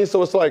 you know what I mean?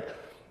 So it's like,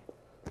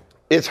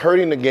 it's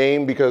hurting the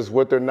game because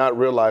what they're not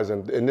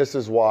realizing, and this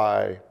is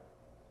why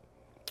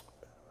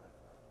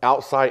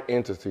outside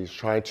entities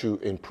trying to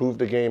improve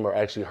the game are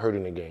actually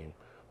hurting the game,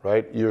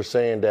 right? You're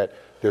saying that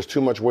there's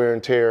too much wear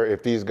and tear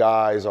if these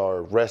guys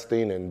are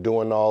resting and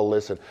doing all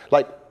this. And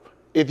like,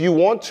 if you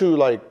want to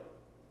like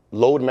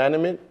load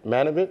management,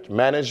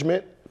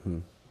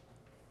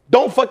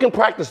 don't fucking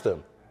practice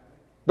them.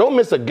 Don't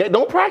miss a game.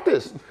 Don't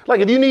practice. Like,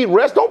 if you need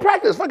rest, don't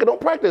practice. Fuck it, don't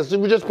practice.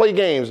 We just play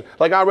games.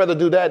 Like, I'd rather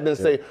do that than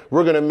say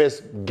we're going to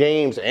miss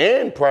games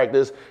and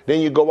practice. Then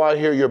you go out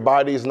here, your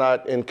body's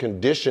not in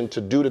condition to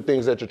do the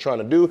things that you're trying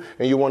to do,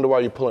 and you wonder why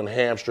you're pulling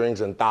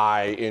hamstrings and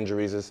thigh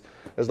injuries. It's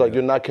like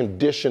you're not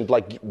conditioned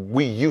like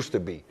we used to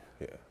be.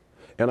 Yeah.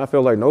 And I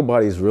feel like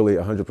nobody's really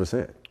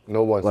 100%.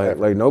 No one's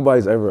like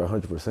nobody's ever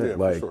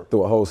 100% sure.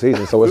 through a whole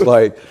season. So it's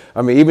like,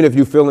 I mean, even if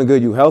you're feeling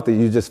good, you healthy,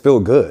 you just feel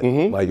good.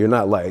 Like you're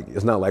not like,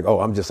 it's not like, oh,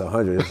 I'm just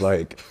 100. It's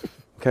like,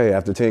 okay,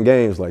 after 10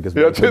 games, like it's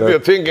back to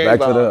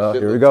the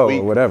here we go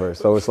or whatever.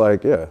 So it's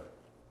like, yeah.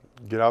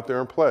 Get out there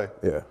and play.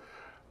 Yeah.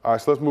 All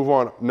right, so let's move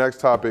on. Next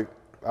topic,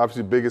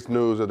 obviously biggest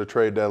news of the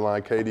trade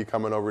deadline, KD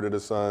coming over to the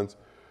Suns.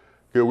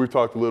 Good, we've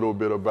talked a little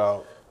bit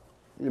about,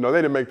 they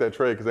didn't make that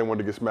trade because they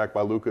wanted to get smacked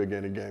by Luka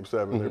again in Game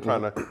 7. They're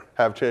trying to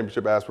have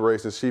championship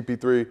aspirations.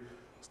 CP3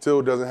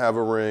 still doesn't have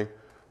a ring.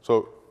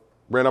 So,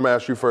 Brand, I'm going to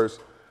ask you first.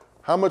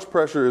 How much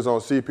pressure is on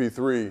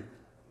CP3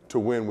 to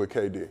win with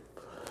KD?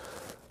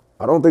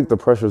 I don't think the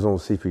pressure's on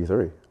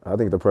CP3. I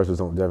think the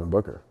pressure's on Devin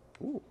Booker.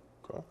 Ooh,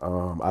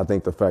 okay. I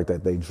think the fact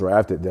that they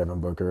drafted Devin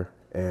Booker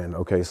and,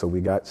 okay, so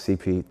we got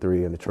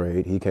CP3 in the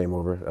trade. He came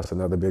over. That's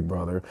another big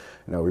brother.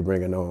 Now we're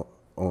bringing on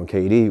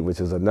KD, which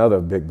is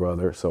another big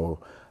brother. So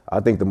I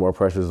think the more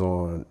pressure's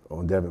on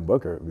Devin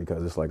Booker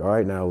because it's like, all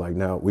right,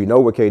 now we know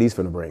what KD's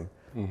finna bring.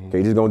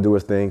 KD's gonna do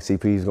his thing.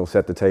 CP's gonna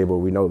set the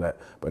table. We know that.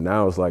 But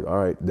now it's like,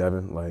 all right,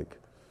 Devin, like,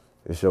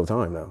 it's your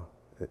time now.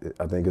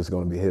 I think it's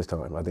gonna be his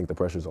time. I think the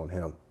pressure's on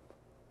him.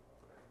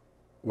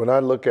 When I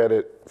look at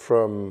it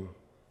from,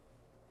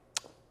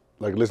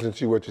 like, listening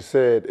to what you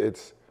said,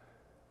 it's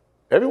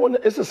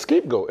a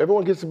scapegoat.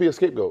 Everyone gets to be a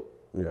scapegoat.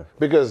 Yeah.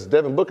 Because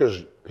Devin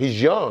Booker's,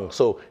 he's young,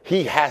 so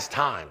he has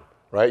time,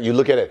 right? You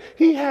look at it,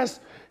 he has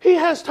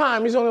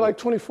time. He's only like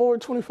 24,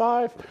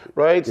 25,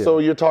 right? Yeah. So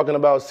you're talking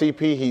about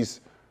CP,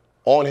 he's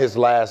on his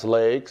last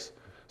legs.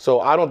 So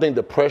I don't think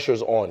the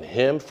pressure's on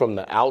him from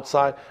the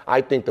outside.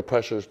 I think the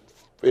pressure,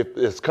 if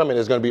it's coming,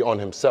 is going to be on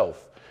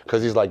himself.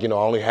 Because he's like, I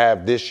only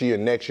have this year,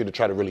 next year to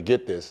try to really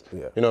get this.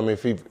 Yeah. You know what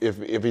I mean?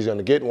 If he's going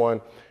to get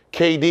one.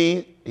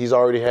 KD, he's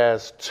already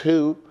has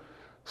 2.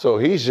 So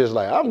he's just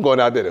like, I'm going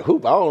out there to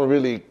hoop. I don't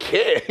really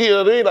care. You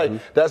know what I mean?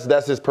 Like,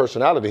 that's his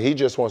personality. He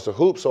just wants to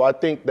hoop. So I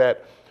think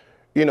that,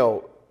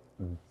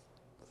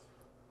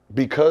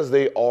 because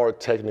they are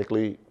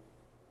technically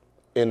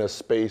in a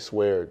space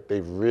where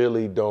they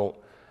really don't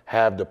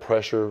have the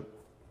pressure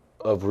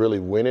of really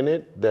winning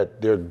it,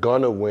 that they're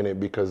gonna win it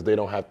because they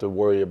don't have to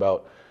worry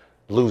about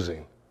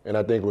losing. And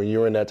I think when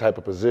you're in that type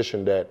of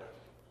position that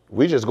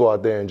we just go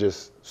out there and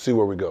just see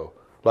where we go.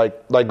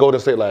 Like Golden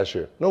State last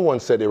year. No one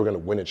said they were gonna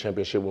win a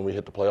championship when we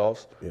hit the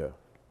playoffs. Yeah.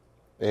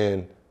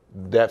 And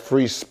that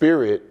free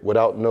spirit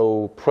without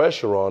no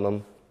pressure on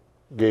them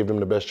gave them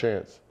the best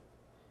chance.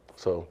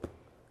 So.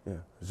 Yeah,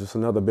 it's just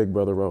another big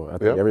brother role. I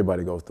think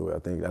everybody goes through it. I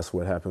think that's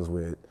what happens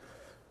with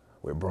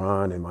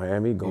Bron in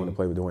Miami, going to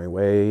play with Dwayne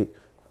Wade,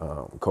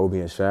 Kobe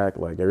and Shaq.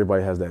 Like,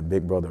 everybody has those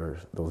big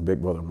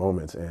brother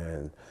moments,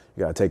 and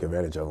you got to take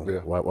advantage of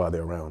them while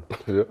they're around.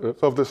 So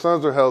if the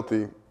Suns are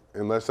healthy,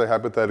 and let's say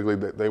hypothetically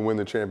that they win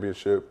the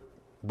championship,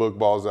 Book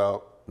balls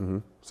out,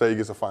 say he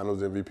gets a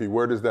Finals MVP,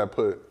 where does that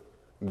put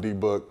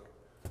D-Book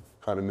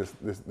kind of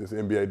this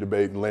NBA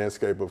debate and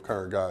landscape of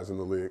current guys in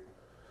the league?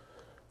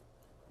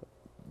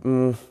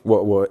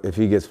 Well, if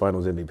he gets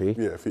Finals MVP.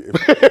 Yeah.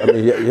 I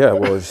mean, yeah.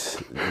 Well,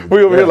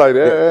 we over here like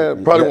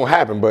that. Probably won't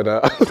happen, but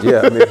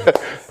yeah. I mean,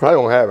 probably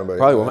won't happen, but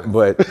probably won't.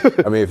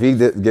 But I mean, if he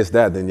gets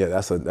that, then yeah,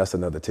 that's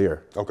another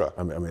tier. Okay.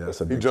 I mean,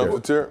 that's a He big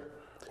jumped tier. the tier?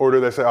 Or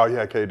did they say, oh,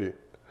 yeah, KD?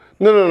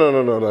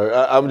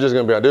 No. I'm just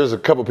gonna be honest. There's a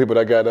couple people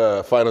that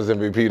got Finals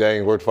MVP that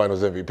ain't worth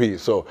Finals MVP.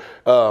 So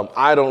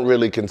I don't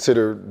really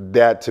consider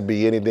that to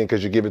be anything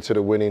because you give it to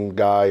the winning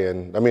guy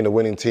the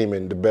winning team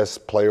and the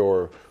best player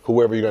or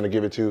whoever you're gonna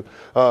give it to.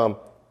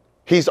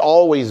 He's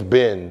always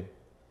been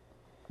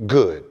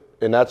good,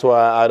 and that's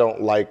why I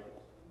don't like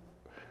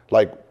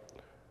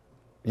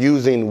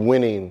using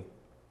winning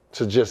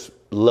to just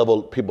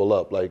level people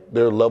up. Like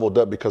they're leveled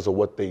up because of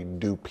what they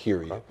do.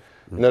 Period.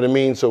 You know what I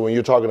mean? So when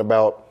you're talking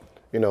about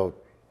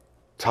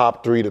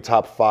top 3 to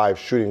top 5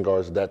 shooting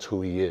guards, that's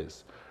who he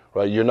is,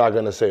 right? You're not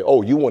gonna say,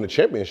 oh, you won a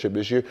championship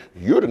this year,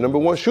 you're the number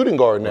 1 shooting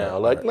guard now.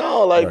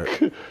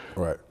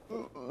 Right.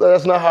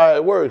 That's not how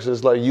it works.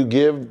 It's like you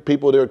give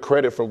people their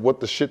credit for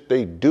what the shit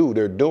they're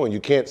doing. You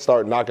can't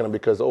start knocking them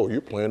because, oh, you're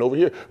playing over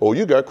here. Oh,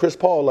 you got Chris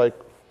Paul,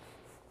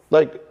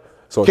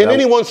 So can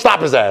anyone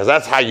stop his ass?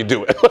 That's how you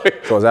do it.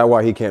 So is that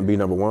why he can't be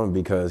number 1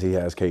 because he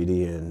has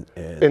KD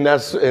and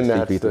that's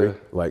CP3?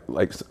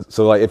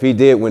 Like if he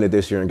did win it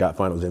this year and got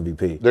Finals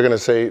MVP, they're gonna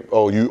say,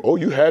 oh,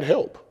 you had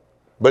help.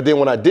 But then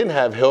when I didn't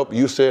have help,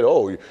 you said,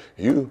 oh,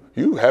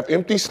 you have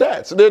empty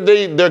stats.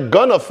 They're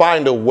gonna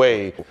find a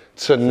way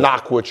to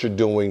knock what you're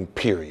doing.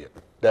 Period.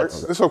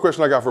 This is a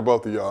question I got for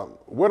both of y'all.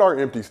 What are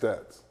empty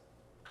stats?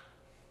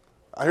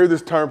 I hear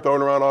this term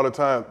thrown around all the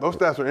time. Those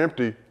stats are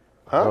empty.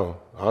 Huh?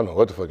 I don't know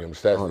what the fuck empty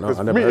stats is. Because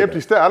for me, empty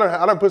stats,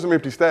 I don't put some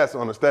empty stats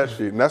on the stat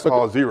sheet, and that's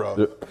all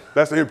zero.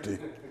 That's empty.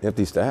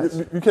 Empty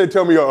stats? You can't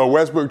tell me a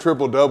Westbrook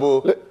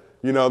triple-double,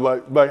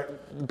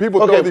 like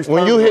people throw these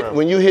terms around.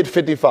 When you hit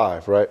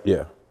 55, right?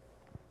 Yeah.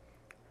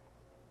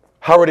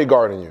 How are they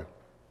guarding you?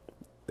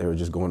 They were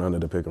just going under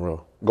the pick and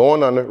roll.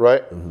 Going under,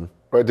 right? Mm-hmm.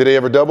 Right. Did they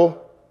ever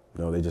double?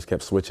 No, they just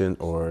kept switching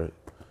or.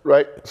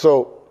 Right.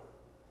 So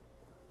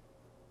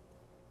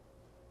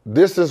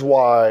this is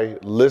why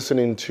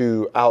listening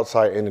to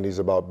outside entities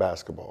about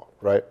basketball,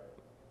 right?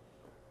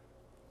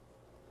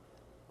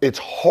 It's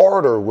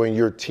harder when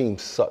your team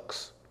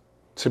sucks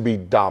to be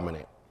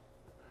dominant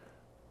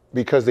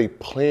because they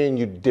playing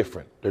you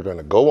different. They're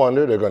gonna go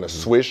under, they're gonna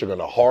swish, they're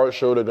gonna hard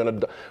show, they're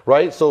gonna,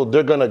 right? So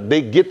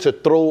they get to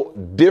throw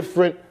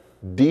different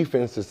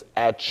defenses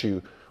at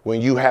you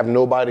when you have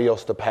nobody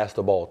else to pass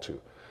the ball to.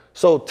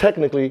 So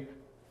technically,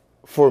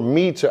 for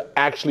me to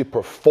actually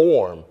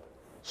perform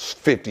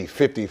 50,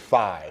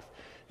 55,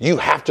 you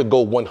have to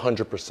go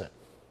 100%.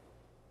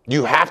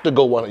 You have to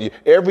go 100%.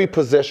 Every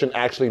possession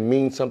actually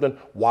means something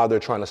while they're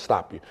trying to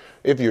stop you.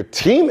 If your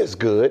team is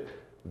good,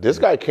 this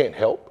guy can't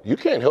help. You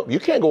can't help. You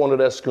can't go under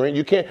that screen.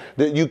 You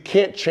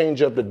can't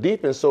change up the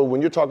defense. So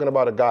when you're talking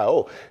about a guy,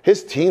 oh,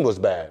 his team was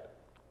bad,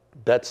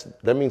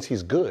 that means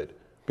he's good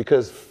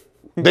because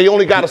they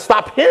only got to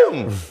stop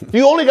him.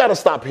 You only got to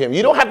stop him.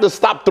 You don't have to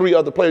stop 3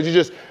 other players. You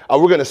just,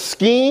 we're going to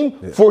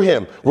scheme for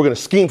him. We're going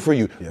to scheme for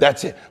you. Yeah.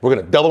 That's it. We're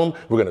going to double him.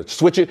 We're going to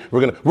switch it.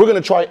 We're going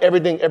to try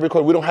everything every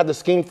quarter. We don't have to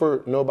scheme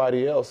for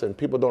nobody else. And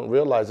people don't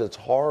realize it's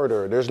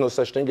harder. There's no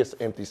such thing as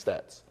empty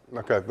stats.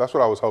 Okay, that's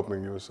what I was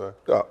hoping you would say.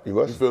 You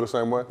was? You feel the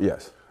same way?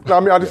 Yes. No, I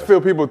mean, I just feel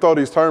people throw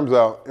these terms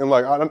out. And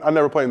like, I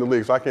never played in the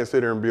league, so I can't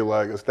sit here and be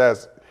like, a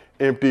stat's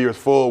empty or it's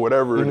full,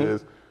 whatever it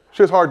is.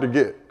 Shit's hard to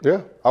get.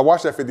 Yeah. I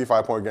watched that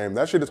 55-point game.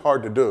 That shit is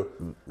hard to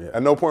do. Yeah.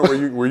 At no point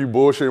were you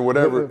bullshitting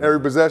whatever. Every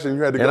possession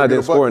you had to go and I get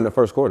didn't score in the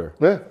first quarter.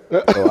 Yeah.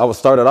 So I was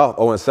started off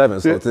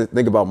 0-7. So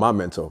think about my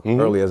mental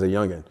early as a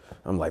youngin'.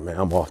 I'm like, man,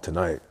 I'm off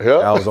tonight. Yeah.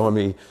 I was on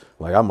me,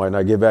 like I might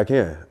not get back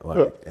in.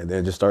 And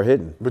then just start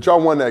hitting. But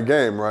y'all won that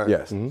game, right?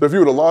 Yes. So if you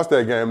would have lost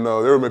that game,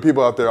 though, there would have been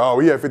people out there, oh,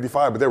 we had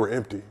 55, but they were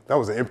empty. That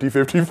was an empty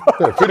 55.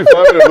 Yeah, 55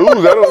 to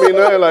lose, that don't mean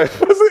nothing. Like,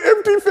 that's an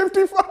empty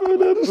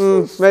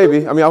 55.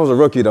 Maybe. I mean, I was a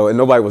rookie, though, and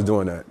nobody was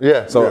doing that.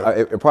 Yeah. So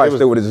it probably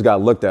still would have just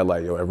got looked at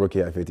like, yo, a rookie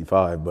had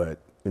 55, but,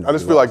 you know. I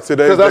just feel like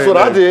today. Because that's what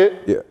I did.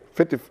 Yeah.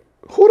 50.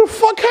 Who the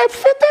fuck had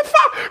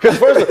 55? Because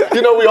first,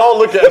 we all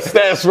look at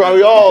stats, right?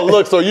 We all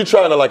look. So you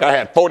trying to I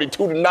had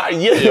 42 to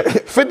 9. Yeah,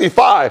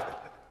 55.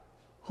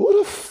 Who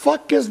the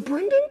fuck is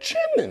Brendan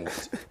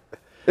Jennings?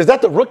 Is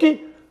that the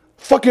rookie?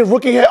 Fucking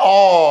rookie head.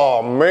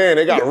 Oh man,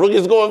 they got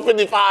rookies going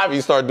 55.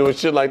 You start doing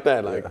shit like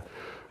that, like.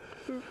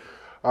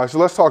 All right, so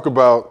let's talk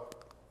about.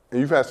 And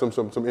you've had some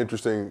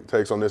interesting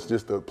takes on this,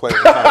 just the playing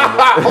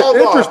time.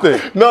 Interesting.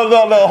 No,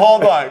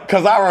 hold on.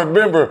 Because I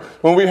remember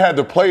when we had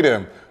to play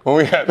them.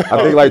 I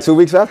think like 2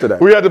 weeks after that.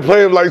 We had to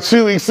play him like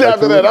 2 weeks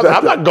after that.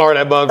 I'm not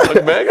guarding that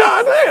motherfucker, man.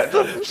 God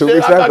damn. 2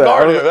 weeks I'm not after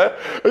guarding him, man.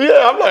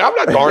 Yeah, I'm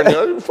not guarding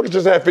him. Fucker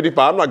just had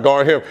 55. I'm not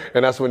guarding him.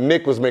 And that's when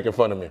Nick was making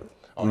fun of me.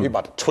 Oh, he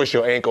about to twist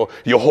your ankle.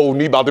 Your whole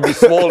knee about to be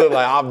swollen.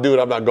 Like, I'm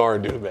not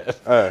guarding dude, man.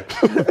 Hey,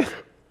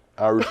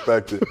 I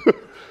respect it.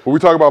 When we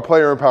talk about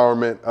player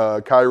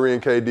empowerment, Kyrie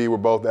and KD were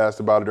both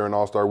asked about it during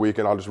All-Star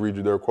Weekend. I'll just read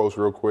you their quotes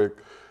real quick.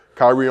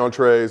 Kyrie on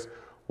trays.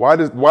 Why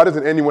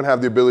doesn't anyone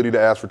have the ability to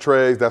ask for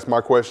trades? That's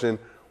my question.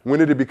 When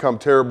did it become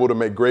terrible to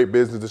make great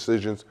business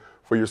decisions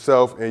for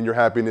yourself and your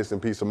happiness and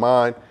peace of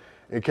mind.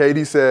 And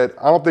KD said,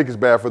 I don't think it's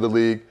bad for the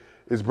league.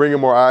 It's bringing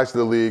more eyes to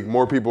the league.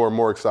 More people are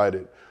more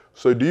excited.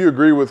 So do you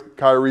agree with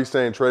Kyrie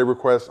saying trade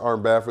requests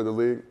aren't bad for the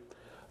league?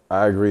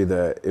 I agree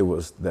that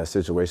that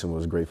situation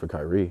was great for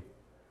Kyrie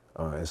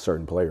and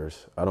certain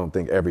players. I don't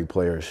think every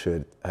player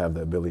should have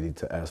the ability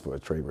to ask for a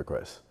trade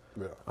request.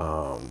 Yeah.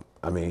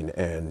 I mean,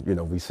 and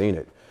we've seen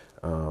it.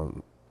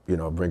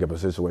 Bring up a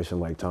situation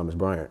like Thomas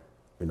Bryant,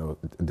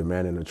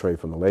 demanding a trade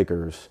from the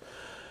Lakers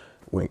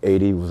when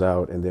AD was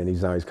out, and then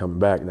he's coming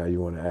back. Now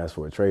you want to ask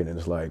for a trade, and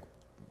it's like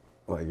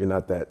you're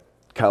not that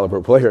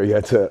caliber player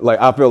yet to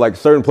I feel like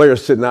certain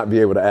players should not be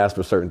able to ask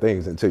for certain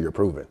things until you're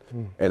proven.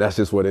 And that's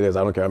just what it is.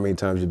 I don't care how many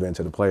times you've been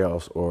to the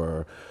playoffs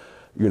or,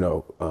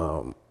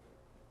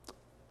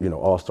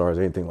 all-stars,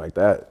 anything like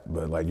that.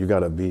 But you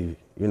gotta be,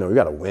 you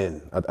gotta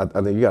win. I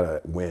think you gotta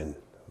win,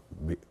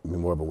 be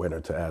more of a winner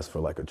to ask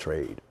for a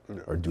trade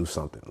or do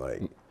something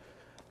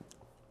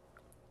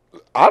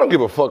I don't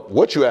give a fuck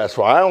what you ask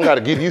for. I don't got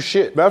to give you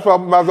shit. That's why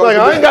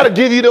I ain't got to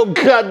give you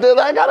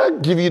I got to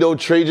give you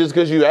those trades just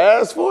because you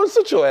asked for it.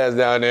 Sit your ass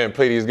down there and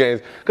play these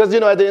games. Because,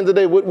 at the end of the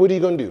day, what are you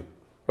going to do?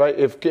 Right?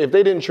 If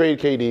they didn't trade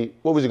KD,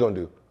 what was he going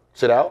to do?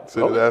 Sit out?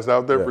 Sit his ass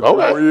out there for 2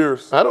 more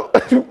years. I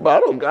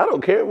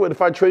don't care.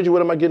 If I trade you,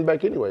 what am I getting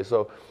back anyway?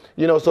 So,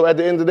 so at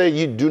the end of the day,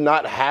 you do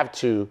not have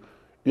to,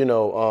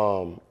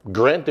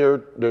 grant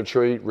their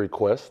trade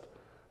request.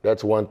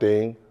 That's one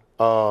thing.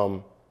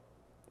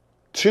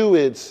 Two,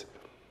 it's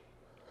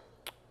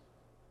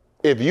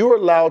if you're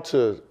allowed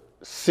to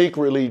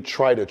secretly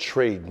try to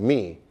trade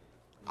me,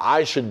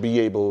 I should be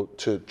able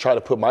to try to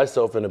put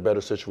myself in a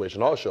better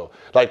situation also.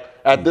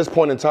 At this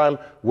point in time,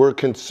 we're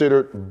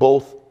considered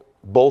both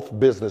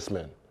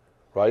businessmen,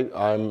 right?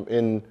 I'm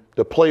in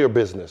the player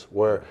business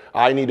where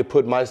I need to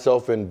put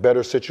myself in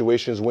better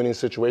situations, winning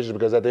situations,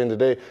 because at the end of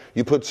the day,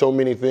 you put so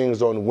many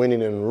things on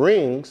winning in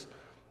rings.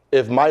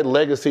 If my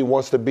legacy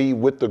wants to be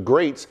with the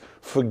greats,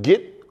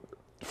 forget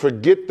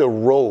the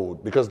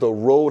road, because the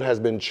road has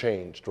been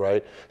changed,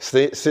 right?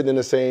 Sitting in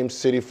the same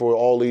city for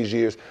all these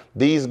years.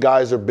 These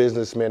guys are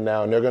businessmen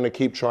now, and they're going to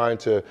keep trying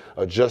to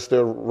adjust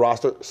their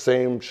roster.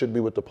 Same should be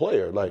with the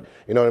player.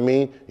 You know what I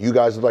mean? You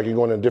guys look like you're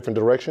going in a different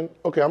direction.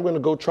 Okay, I'm going to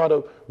go try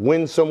to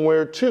win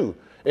somewhere too.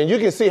 And you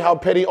can see how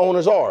petty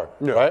owners are,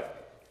 right?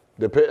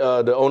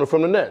 The owner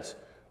from the Nets.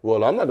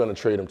 Well, I'm not going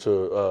to trade him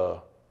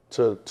to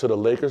the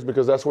Lakers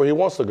because that's where he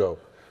wants to go.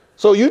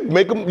 So you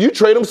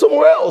trade them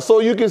somewhere else, so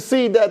you can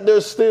see that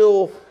there's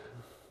still.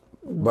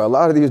 But a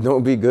lot of these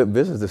don't be good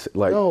business.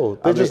 No,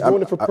 they're just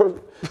doing it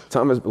for.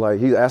 Thomas,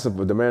 he's asking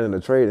for demanding a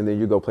trade, and then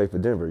you go play for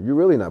Denver. You're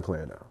really not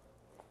playing now.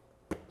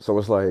 So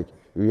it's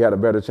you had a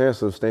better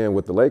chance of staying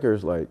with the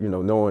Lakers,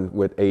 knowing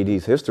with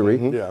AD's history.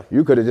 Mm-hmm. Yeah.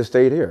 You could have just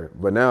stayed here.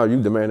 But now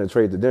you demand a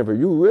trade to Denver.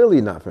 You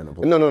really not finna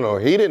play. No.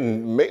 He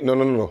didn't make.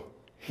 No.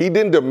 He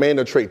didn't demand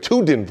a trade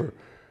to Denver.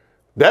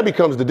 That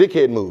becomes the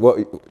dickhead move.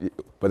 Well,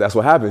 but that's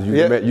what happens.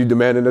 You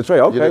demanded a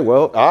trade. Okay,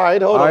 well. All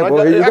right, hold on.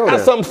 Well, I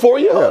got something for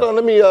you. Hold on,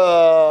 let me.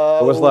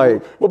 So it's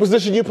what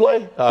position you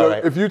play? All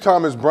right. If you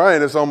Thomas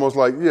Bryant, it's almost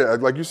like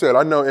you said,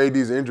 I know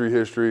AD's injury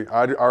history.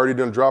 I already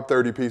done dropped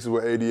 30 pieces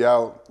with AD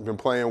out, been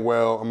playing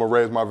well. I'm going to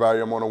raise my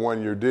value. I'm on a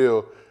 1-year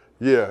deal.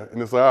 Yeah,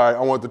 and it's all right, I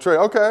want the trade.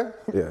 Okay.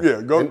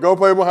 Yeah, go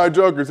play behind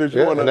Joker since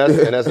you want to.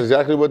 And that's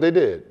exactly what they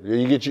did.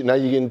 Now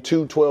you're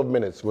getting 12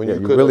 minutes when you're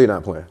really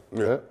not playing.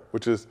 Yeah,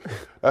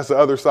 that's the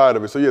other side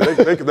of it. So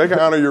they can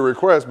honor your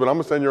request, but I'm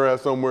gonna send your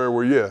ass somewhere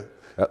where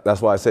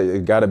That's why I say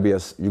you got to be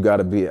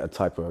a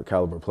type of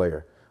caliber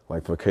player.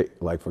 For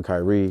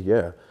Kyrie,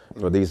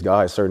 For these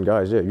guys, certain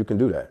guys, you can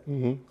do that.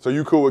 Mm-hmm. So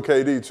you cool with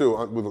KD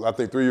too? With, I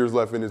think 3 years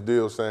left in his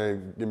deal,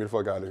 saying, "Get me the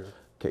fuck out of here."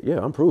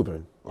 Yeah, I'm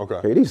proven. Okay.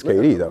 KD's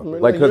KD though.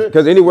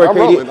 Because anywhere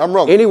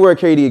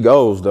KD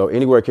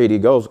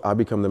goes, I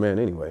become the man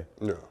anyway.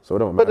 Yeah. So it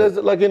don't matter.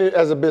 But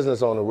as a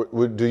business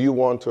owner, do you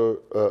want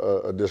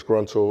a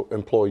disgruntled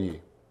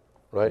employee,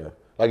 right?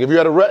 Yeah. If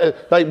you're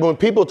at when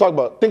people talk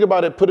about, think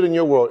about it, put it in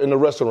your world, in the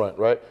restaurant,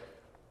 right?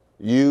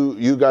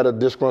 You got a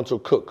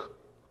disgruntled cook.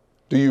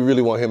 Do you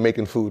really want him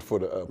making food for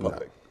the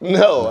public?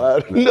 No,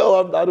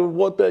 I don't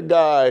want that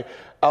guy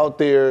out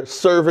there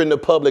serving the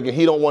public and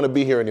he don't want to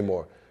be here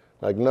anymore.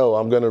 No,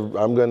 I'm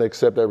gonna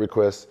accept that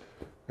request.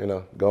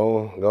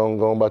 Go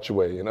about your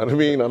way. You know what I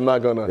mean? I'm not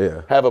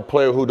gonna have a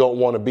player who don't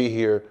want to be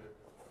here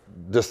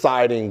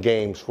deciding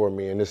games for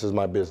me, and this is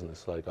my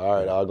business. All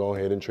right, I'll go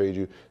ahead and trade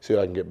you, see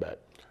what I can get back.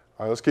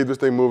 All right, let's keep this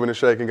thing moving and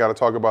shaking. Got to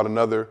talk about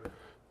another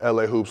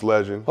LA Hoops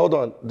legend. Hold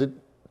on.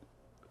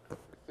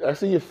 I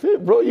see you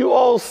fit, bro. You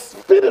all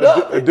fitted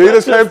up.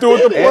 Adidas came through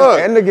with the plug.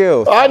 And the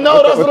gills. I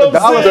know, that's what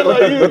I'm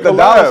saying. With the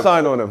dollar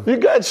sign on them. You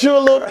got your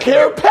little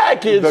care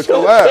package. The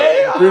collab.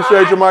 Okay.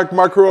 Appreciate you, my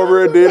crew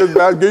over at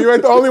Adidas. You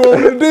ain't the only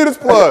one with an Adidas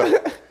plug.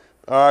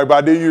 All right, but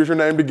I did use your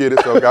name to get it,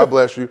 so God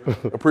bless you.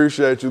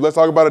 Appreciate you. Let's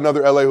talk about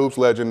another LA Hoops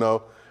legend,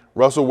 though.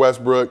 Russell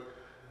Westbrook.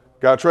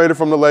 Got traded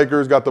from the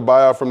Lakers, got the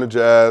buyout from the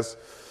Jazz.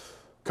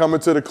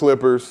 Coming to the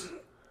Clippers.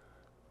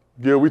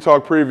 Gil, we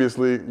talked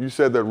previously. You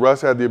said that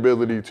Russ had the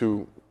ability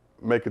to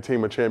make a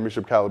team a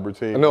championship caliber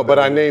team. No, but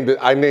I named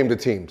the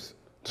teams.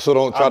 So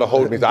don't try to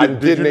hold me. I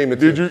did name it.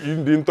 Did you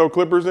didn't throw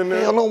Clippers in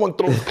there? Hell, no one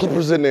throws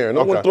Clippers in there.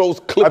 No one Okay. throws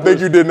I Clippers think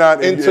you did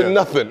not. into Yeah.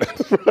 nothing.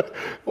 No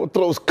one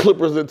throws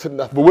Clippers into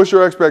nothing. But what's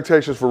your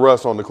expectations for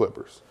Russ on the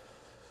Clippers?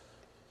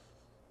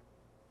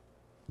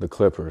 The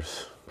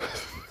Clippers.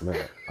 Man,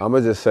 I'm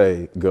going to just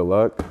say good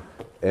luck.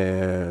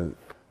 And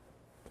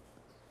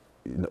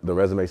the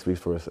resume speaks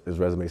for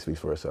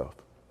itself.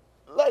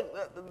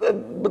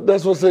 But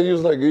that's what I'm saying. You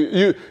was like,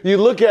 you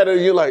look at it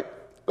and you're like,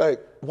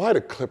 why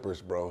the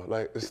Clippers, bro?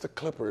 Like, it's the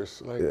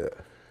Clippers. Like,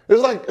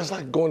 it's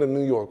like going to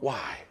New York.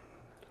 Why?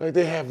 Like,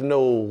 they have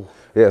no.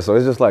 Yeah, so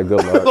it's just like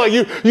good luck. Like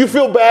you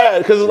feel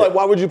bad because it's like,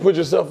 why would you put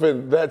yourself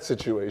in that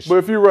situation? But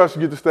if you Russ,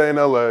 you get to stay in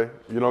LA.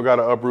 You don't got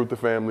to uproot the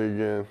family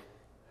again.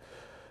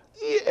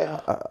 Yeah,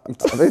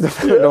 They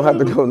don't have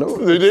to go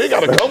nowhere. they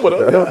gotta come with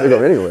us. They don't have to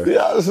go anywhere.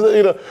 Yeah,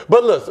 so,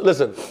 but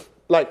listen,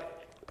 like,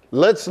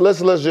 let's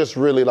just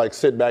really like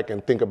sit back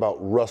and think about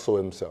Russell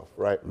himself,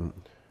 right? Mm.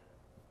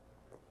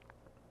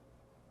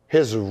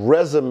 His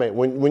resume.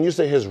 When you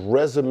say his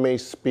resume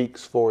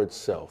speaks for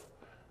itself,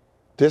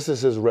 this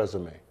is his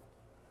resume.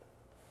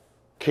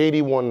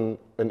 KD won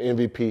an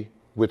MVP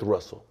with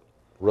Russell.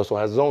 Russell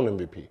has his own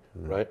MVP,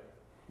 right?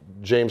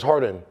 James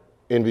Harden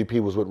MVP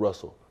was with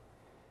Russell.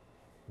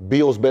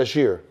 Beal's best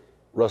year,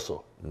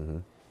 Russell. Mm-hmm.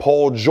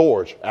 Paul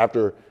George,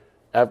 after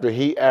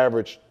he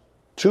averaged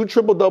 2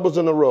 triple-doubles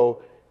in a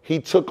row, he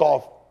took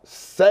off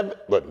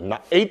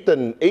 8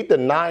 to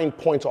 9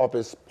 points off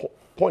his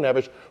point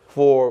average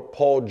for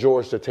Paul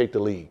George to take the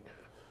lead.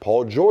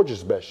 Paul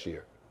George's best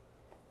year,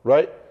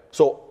 right?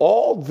 So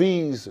all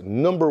these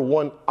number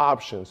one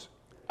options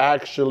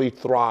actually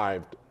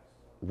thrived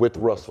with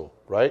Russell,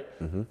 right?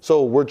 Mm-hmm.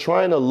 So we're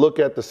trying to look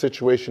at the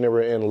situation that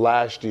we're in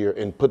last year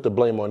and put the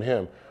blame on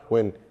him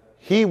when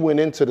he went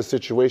into the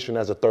situation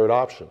as a third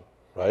option,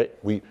 right?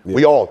 We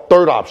all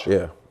third option.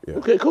 Yeah.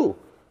 Okay, cool,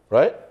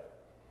 right?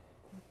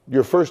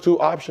 Your first 2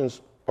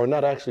 options are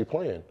not actually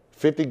playing.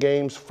 50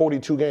 games,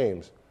 42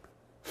 games.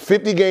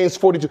 50 games,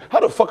 42. How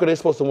the fuck are they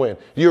supposed to win?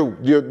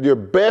 Your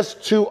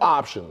best 2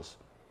 options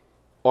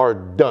are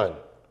done.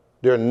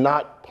 They're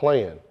not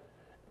playing.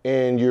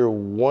 And you're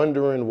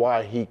wondering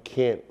why he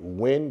can't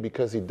win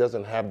because he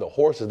doesn't have the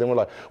horses. Then we're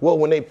like, well,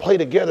 when they play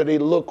together, they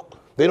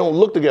don't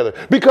look together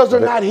because they're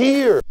not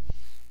here.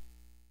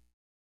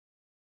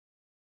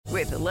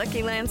 With the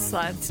Lucky Land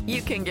Slots,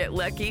 you can get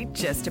lucky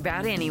just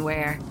about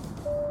anywhere.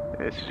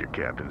 This is your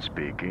captain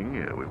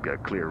speaking. We've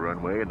got clear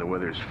runway and the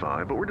weather's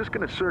fine, but we're just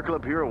going to circle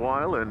up here a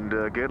while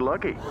and get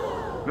lucky.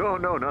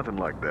 No, nothing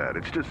like that.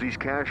 It's just these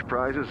cash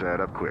prizes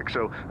add up quick.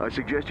 So I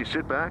suggest you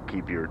sit back,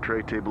 keep your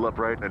tray table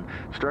upright, and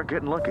start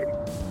getting lucky.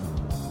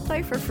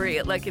 Play for free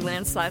at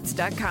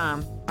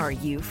LuckyLandSlots.com. Are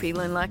you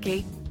feeling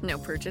lucky? No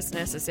purchase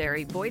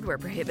necessary. Void where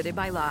prohibited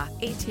by law.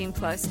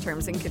 18+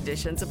 terms and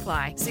conditions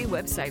apply. See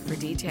website for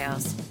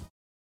details.